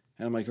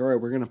 and I'm like, all right,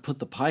 we're gonna put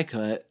the pie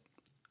cut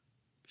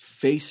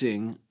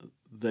facing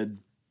the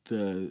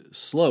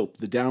slope,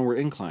 the downward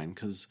incline,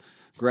 because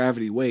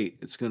gravity weight,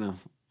 it's gonna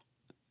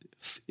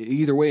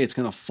either way, it's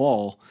gonna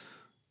fall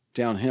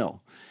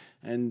downhill.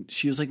 And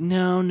she was like,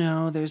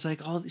 no, there's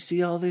like all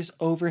there's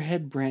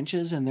overhead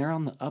branches and they're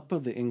on the up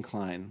of the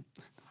incline.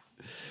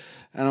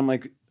 And I'm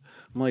like,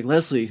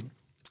 Leslie,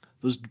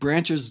 those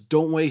branches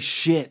don't weigh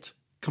shit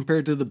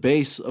compared to the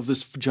base of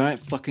this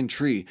giant fucking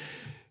tree.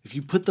 If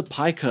you put the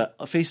pie cut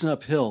facing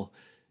uphill,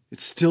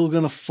 it's still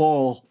gonna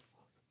fall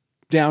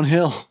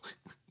downhill.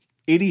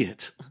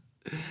 Idiot.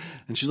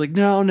 And she's like,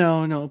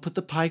 no, put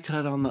the pie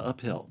cut on the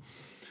uphill.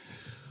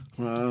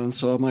 And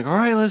so I'm like, all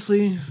right,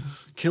 Leslie,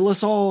 kill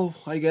us all,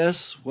 I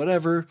guess,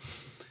 whatever.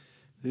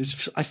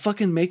 I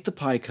fucking make the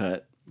pie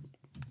cut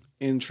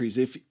in trees.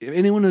 If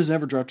anyone who's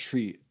never dropped a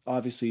tree,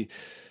 obviously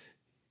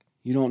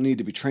you don't need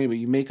to be trained, but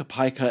you make a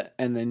pie cut,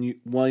 and then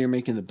while you're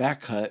making the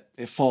back cut,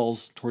 it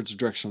falls towards the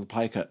direction of the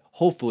pie cut.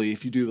 Hopefully,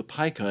 if you do the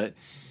pie cut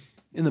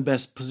in the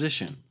best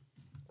position.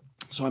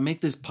 So I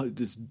make this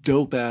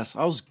dope ass.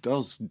 I was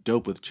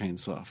dope with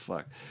chainsaw.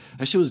 Fuck,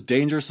 that shit was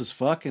dangerous as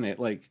fuck, and it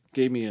like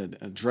gave me an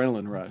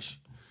adrenaline rush.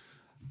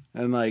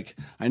 And like,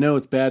 I know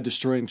it's bad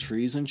destroying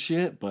trees and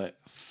shit, but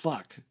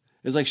fuck,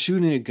 it's like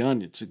shooting a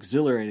gun. It's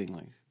exhilarating.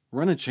 Like,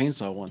 run a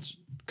chainsaw once,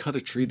 cut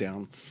a tree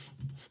down.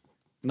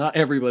 Not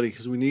everybody,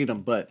 because we need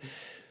them, but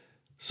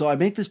so I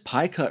make this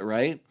pie cut,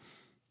 right?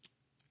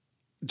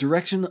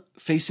 Direction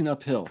facing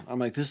uphill. I'm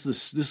like, this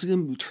is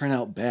gonna turn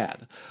out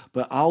bad,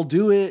 but I'll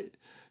do it.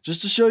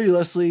 Just to show you,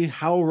 Leslie,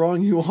 how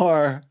wrong you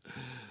are.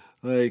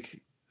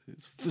 Like,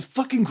 it's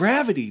fucking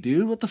gravity,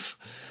 dude. What the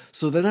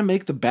So then I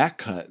make the back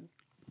cut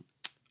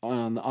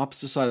on the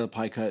opposite side of the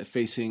pie cut,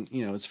 facing,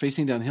 it's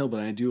facing downhill, but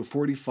I do a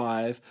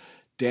 45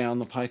 down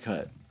the pie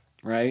cut,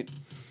 right?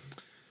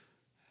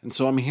 And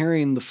so I'm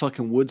hearing the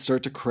fucking wood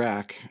start to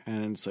crack,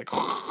 and it's like,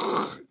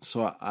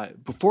 so I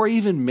before I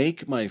even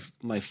make my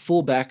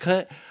full back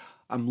cut,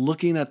 I'm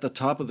looking at the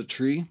top of the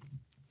tree.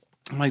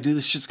 I'm like, dude,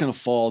 this shit's gonna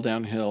fall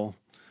downhill.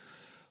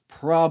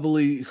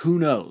 Probably, who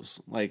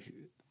knows? Like,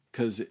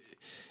 because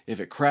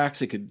if it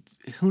cracks, it could,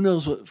 who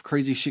knows what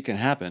crazy shit can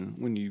happen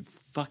when you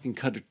fucking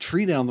cut a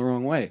tree down the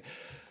wrong way.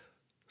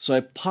 So I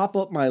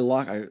pop my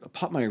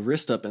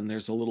wrist up, and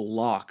there's a little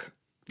lock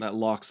that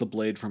locks the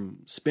blade from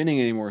spinning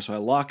anymore. So I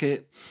lock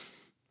it.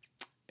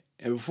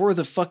 And before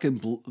the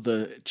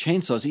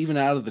chainsaw's even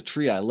out of the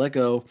tree, I let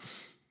go.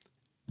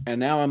 And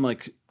now I'm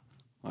like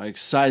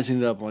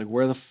sizing it up. I'm like,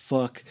 where the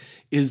fuck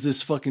is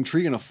this fucking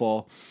tree gonna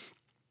fall?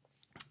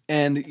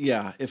 And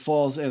yeah, it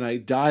falls, and I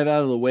dive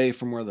out of the way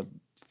from where the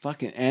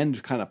fucking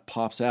end kind of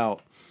pops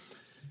out.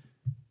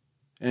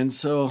 And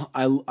so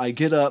I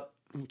get up,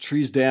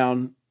 tree's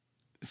down,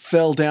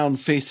 fell down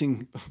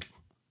facing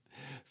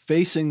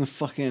the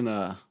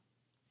fucking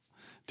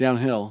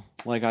downhill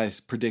like I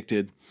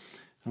predicted.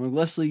 I'm like,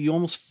 Leslie, you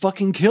almost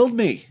fucking killed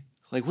me.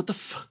 Like, what the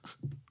fuck?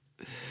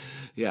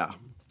 Yeah,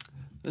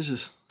 this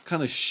is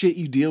kind of shit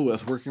you deal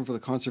with working for the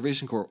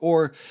Conservation Corps.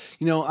 Or,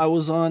 I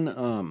was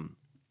on...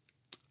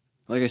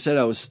 like I said,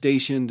 I was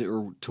stationed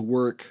to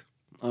work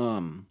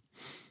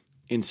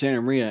in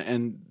Santa Maria,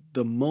 and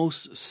the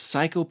most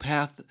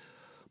psychopath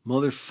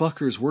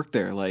motherfuckers work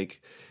there.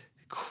 Like,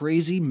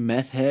 crazy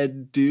meth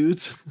head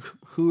dudes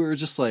who are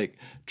just like,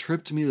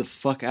 tripped me the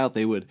fuck out.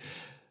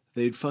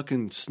 They'd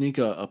fucking sneak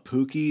a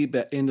Pookie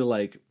into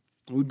like,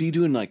 we'd be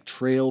doing like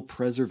trail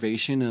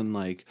preservation in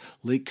like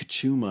Lake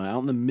Cachuma out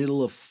in the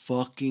middle of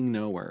fucking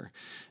nowhere.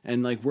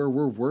 And like where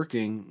we're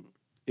working,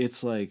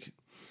 it's like,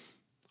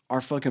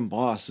 our fucking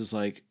boss is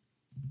like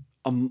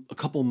a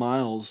couple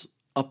miles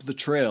up the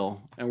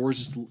trail, and we're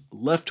just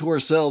left to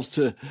ourselves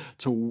to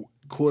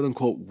quote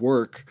unquote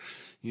work,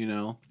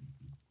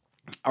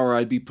 or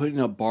I'd be putting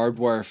a barbed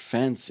wire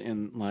fence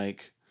in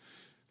like,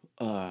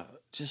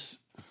 just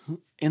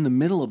in the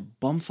middle of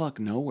bumfuck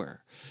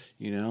nowhere,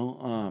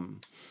 and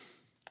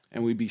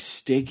we'd be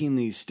staking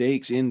these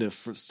stakes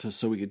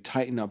so we could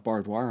tighten up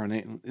barbed wire on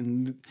it.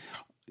 And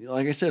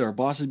like I said, our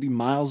boss would be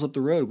miles up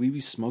the road. We'd be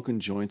smoking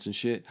joints and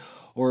shit.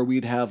 Or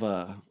we'd have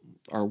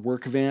our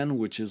work van,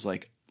 which is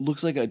like,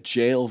 looks like a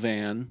jail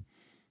van.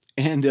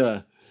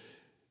 And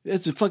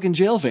it's a fucking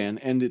jail van.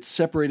 And it's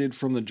separated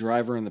from the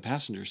driver and the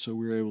passenger. So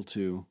we were able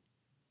to,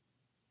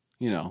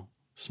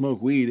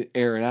 smoke weed,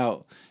 air it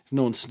out. If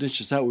no one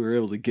snitched us out, we were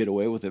able to get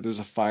away with it. There's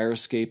a fire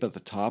escape at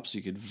the top, so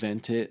you could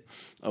vent it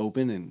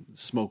open and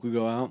smoke would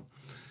go out.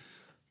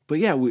 But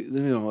yeah,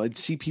 I'd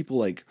see people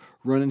like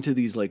run into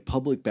these like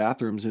public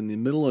bathrooms in the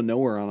middle of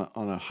nowhere on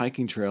a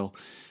hiking trail,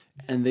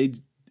 and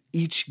they'd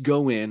each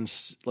go in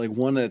like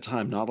one at a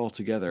time, not all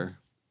together.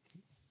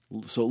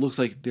 So it looks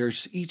like they're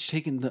just each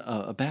taking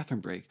a bathroom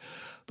break.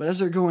 But as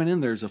they're going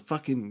in, there's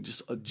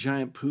just a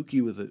giant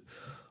Pookie with a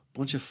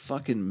bunch of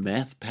fucking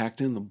meth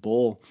packed in the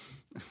bowl.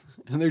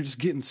 And they're just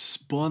getting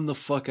spun the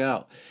fuck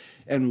out.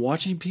 And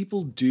watching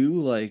people do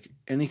like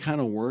any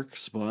kind of work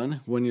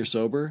spun when you're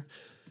sober,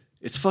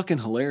 it's fucking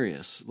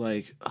hilarious.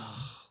 Like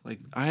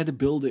I had to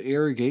build an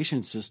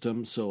irrigation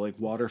system so like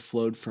water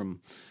flowed from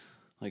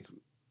like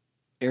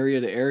area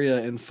to area,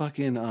 and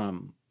fucking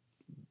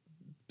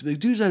the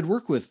dudes I'd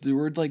work with, they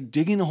were like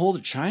digging a hole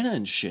to China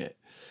and shit.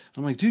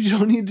 I'm like, dude, you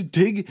don't need to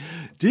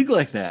dig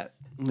like that.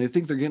 And they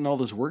think they're getting all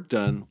this work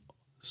done.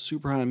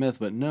 Super high myth,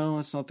 but no,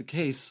 that's not the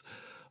case.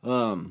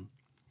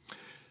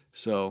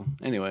 So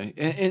anyway,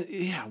 and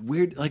yeah,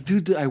 weird. Like,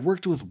 dude, I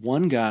worked with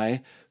one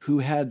guy who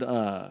had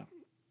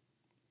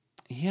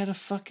he had a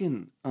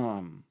fucking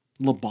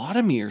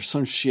lobotomy or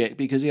some shit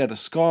because he had a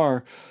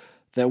scar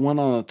that went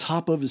on the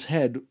top of his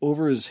head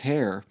over his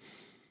hair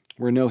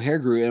where no hair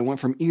grew, and it went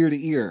from ear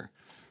to ear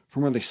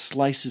from where they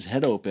sliced his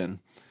head open.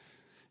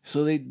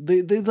 So they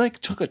like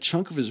took a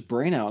chunk of his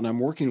brain out, and I'm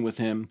working with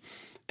him,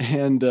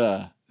 and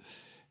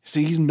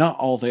see, he's not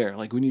all there.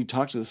 Like, when you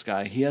talk to this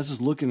guy, he has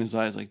this look in his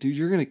eyes like, dude,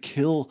 you're going to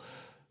kill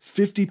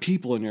 50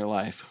 people in your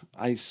life.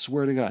 I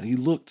swear to God. He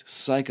looked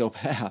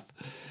psychopath.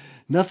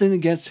 Nothing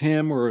against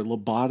him or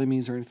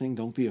lobotomies or anything.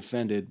 Don't be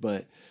offended.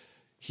 But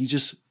he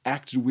just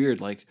acted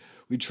weird. Like,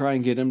 we'd try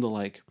and get him to,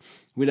 like,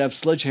 we'd have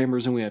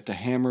sledgehammers and we have to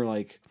hammer,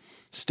 like,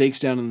 stakes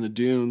down in the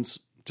dunes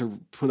to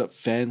put up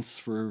fence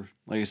for,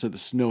 like I said, the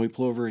snowy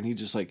plover. And he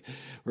just, like,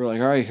 we're like,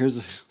 all right, here's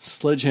a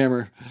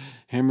sledgehammer.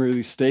 Hammer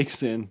these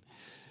stakes in.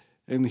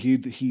 And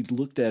he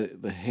looked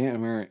at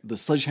the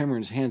sledgehammer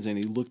in his hands, and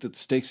he looked at the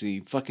stakes, and he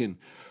fucking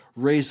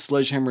raised the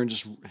sledgehammer and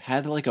just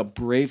had like a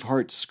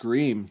Braveheart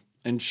scream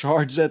and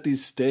charged at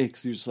these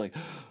stakes. He was just like,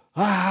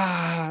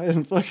 ah,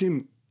 and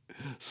fucking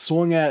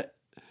swung at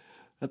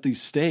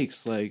these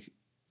stakes, like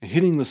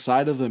hitting the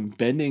side of them,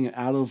 bending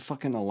out of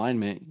fucking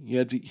alignment. You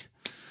had to,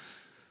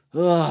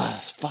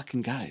 this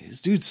fucking guy,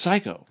 this dude's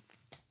psycho.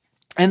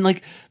 And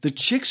like the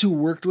chicks who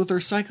worked with are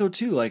psycho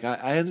too. Like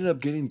I ended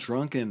up getting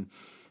drunk and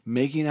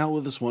making out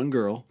with this one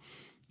girl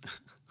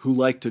who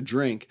liked to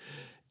drink,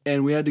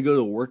 and we had to go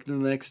to work the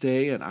next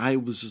day, and I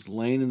was just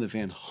laying in the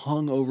van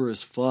hung over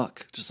as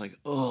fuck, just like,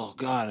 oh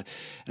God.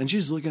 And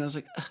she's looking, I was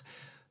like, ugh.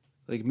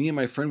 Like me and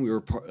my friend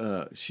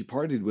she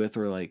partied with,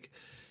 or like,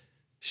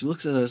 she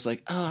looks at us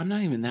like, oh, I'm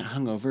not even that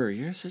hungover,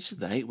 you're such a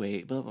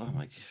lightweight, blah blah. I'm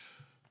like,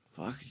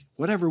 fuck,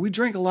 whatever, we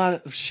drank a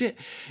lot of shit.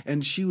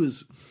 And she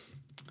was,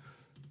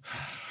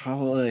 how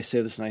will I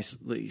say this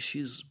nicely,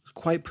 she's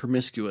quite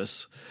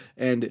promiscuous.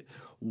 And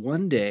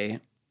one day,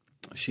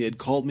 she had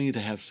called me to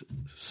have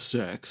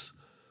sex,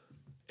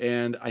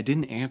 and I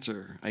didn't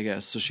answer, I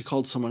guess. So she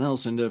called someone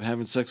else, ended up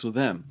having sex with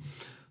them.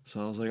 So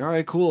I was like, all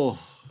right, cool.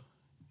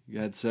 You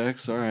had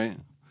sex? All right.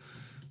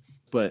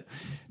 But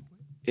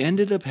it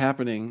ended up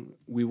happening.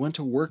 We went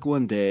to work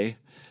one day,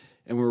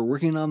 and we were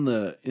working on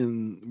the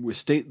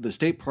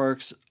state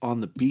parks on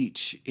the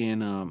beach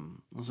in,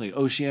 it was like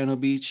Oceano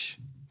Beach,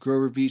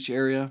 Grover Beach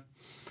area.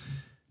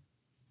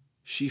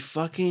 She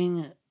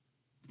fucking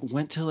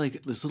went to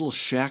like this little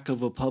shack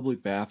of a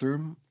public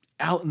bathroom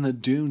out in the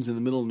dunes in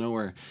the middle of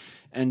nowhere,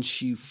 and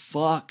she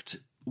fucked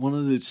one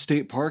of the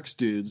state parks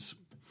dudes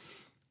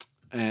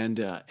and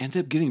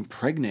ended up getting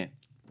pregnant.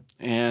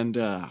 And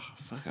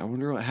fuck, I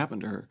wonder what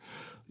happened to her.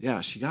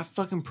 Yeah, she got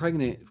fucking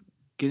pregnant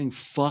getting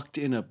fucked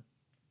in a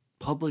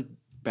public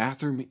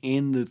bathroom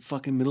in the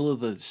fucking middle of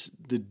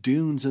the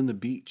dunes and the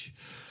beach.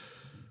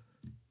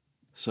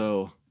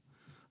 So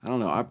I don't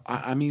know.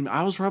 I mean,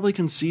 I was probably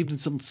conceived in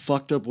some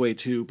fucked up way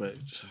too, but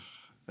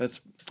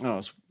that's, I don't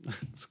know,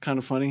 it's kind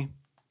of funny.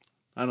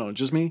 I don't know,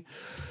 just me.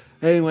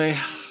 Anyway,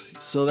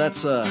 so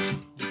that's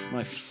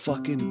my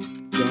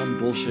fucking dumb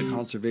bullshit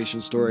conservation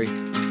story.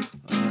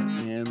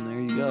 And there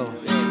you go.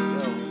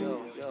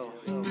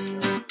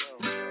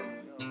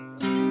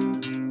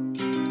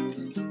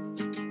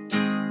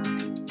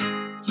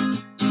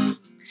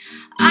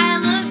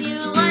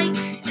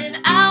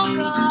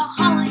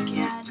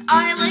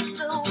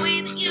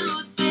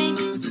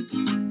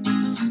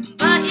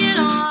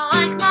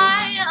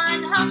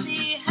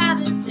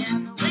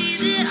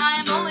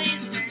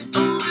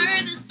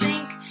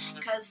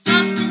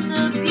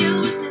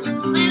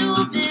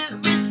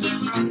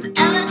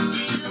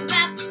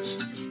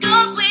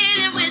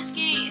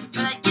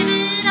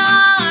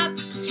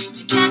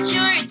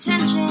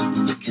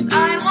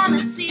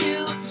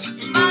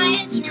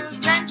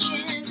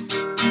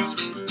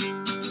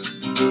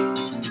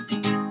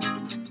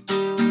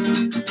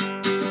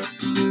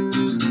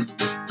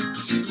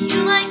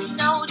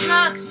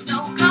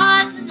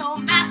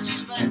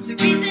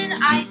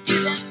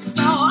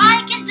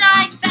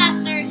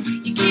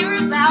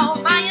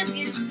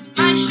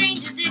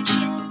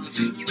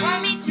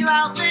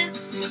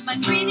 Outlive my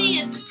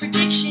previous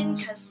prediction,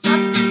 'cause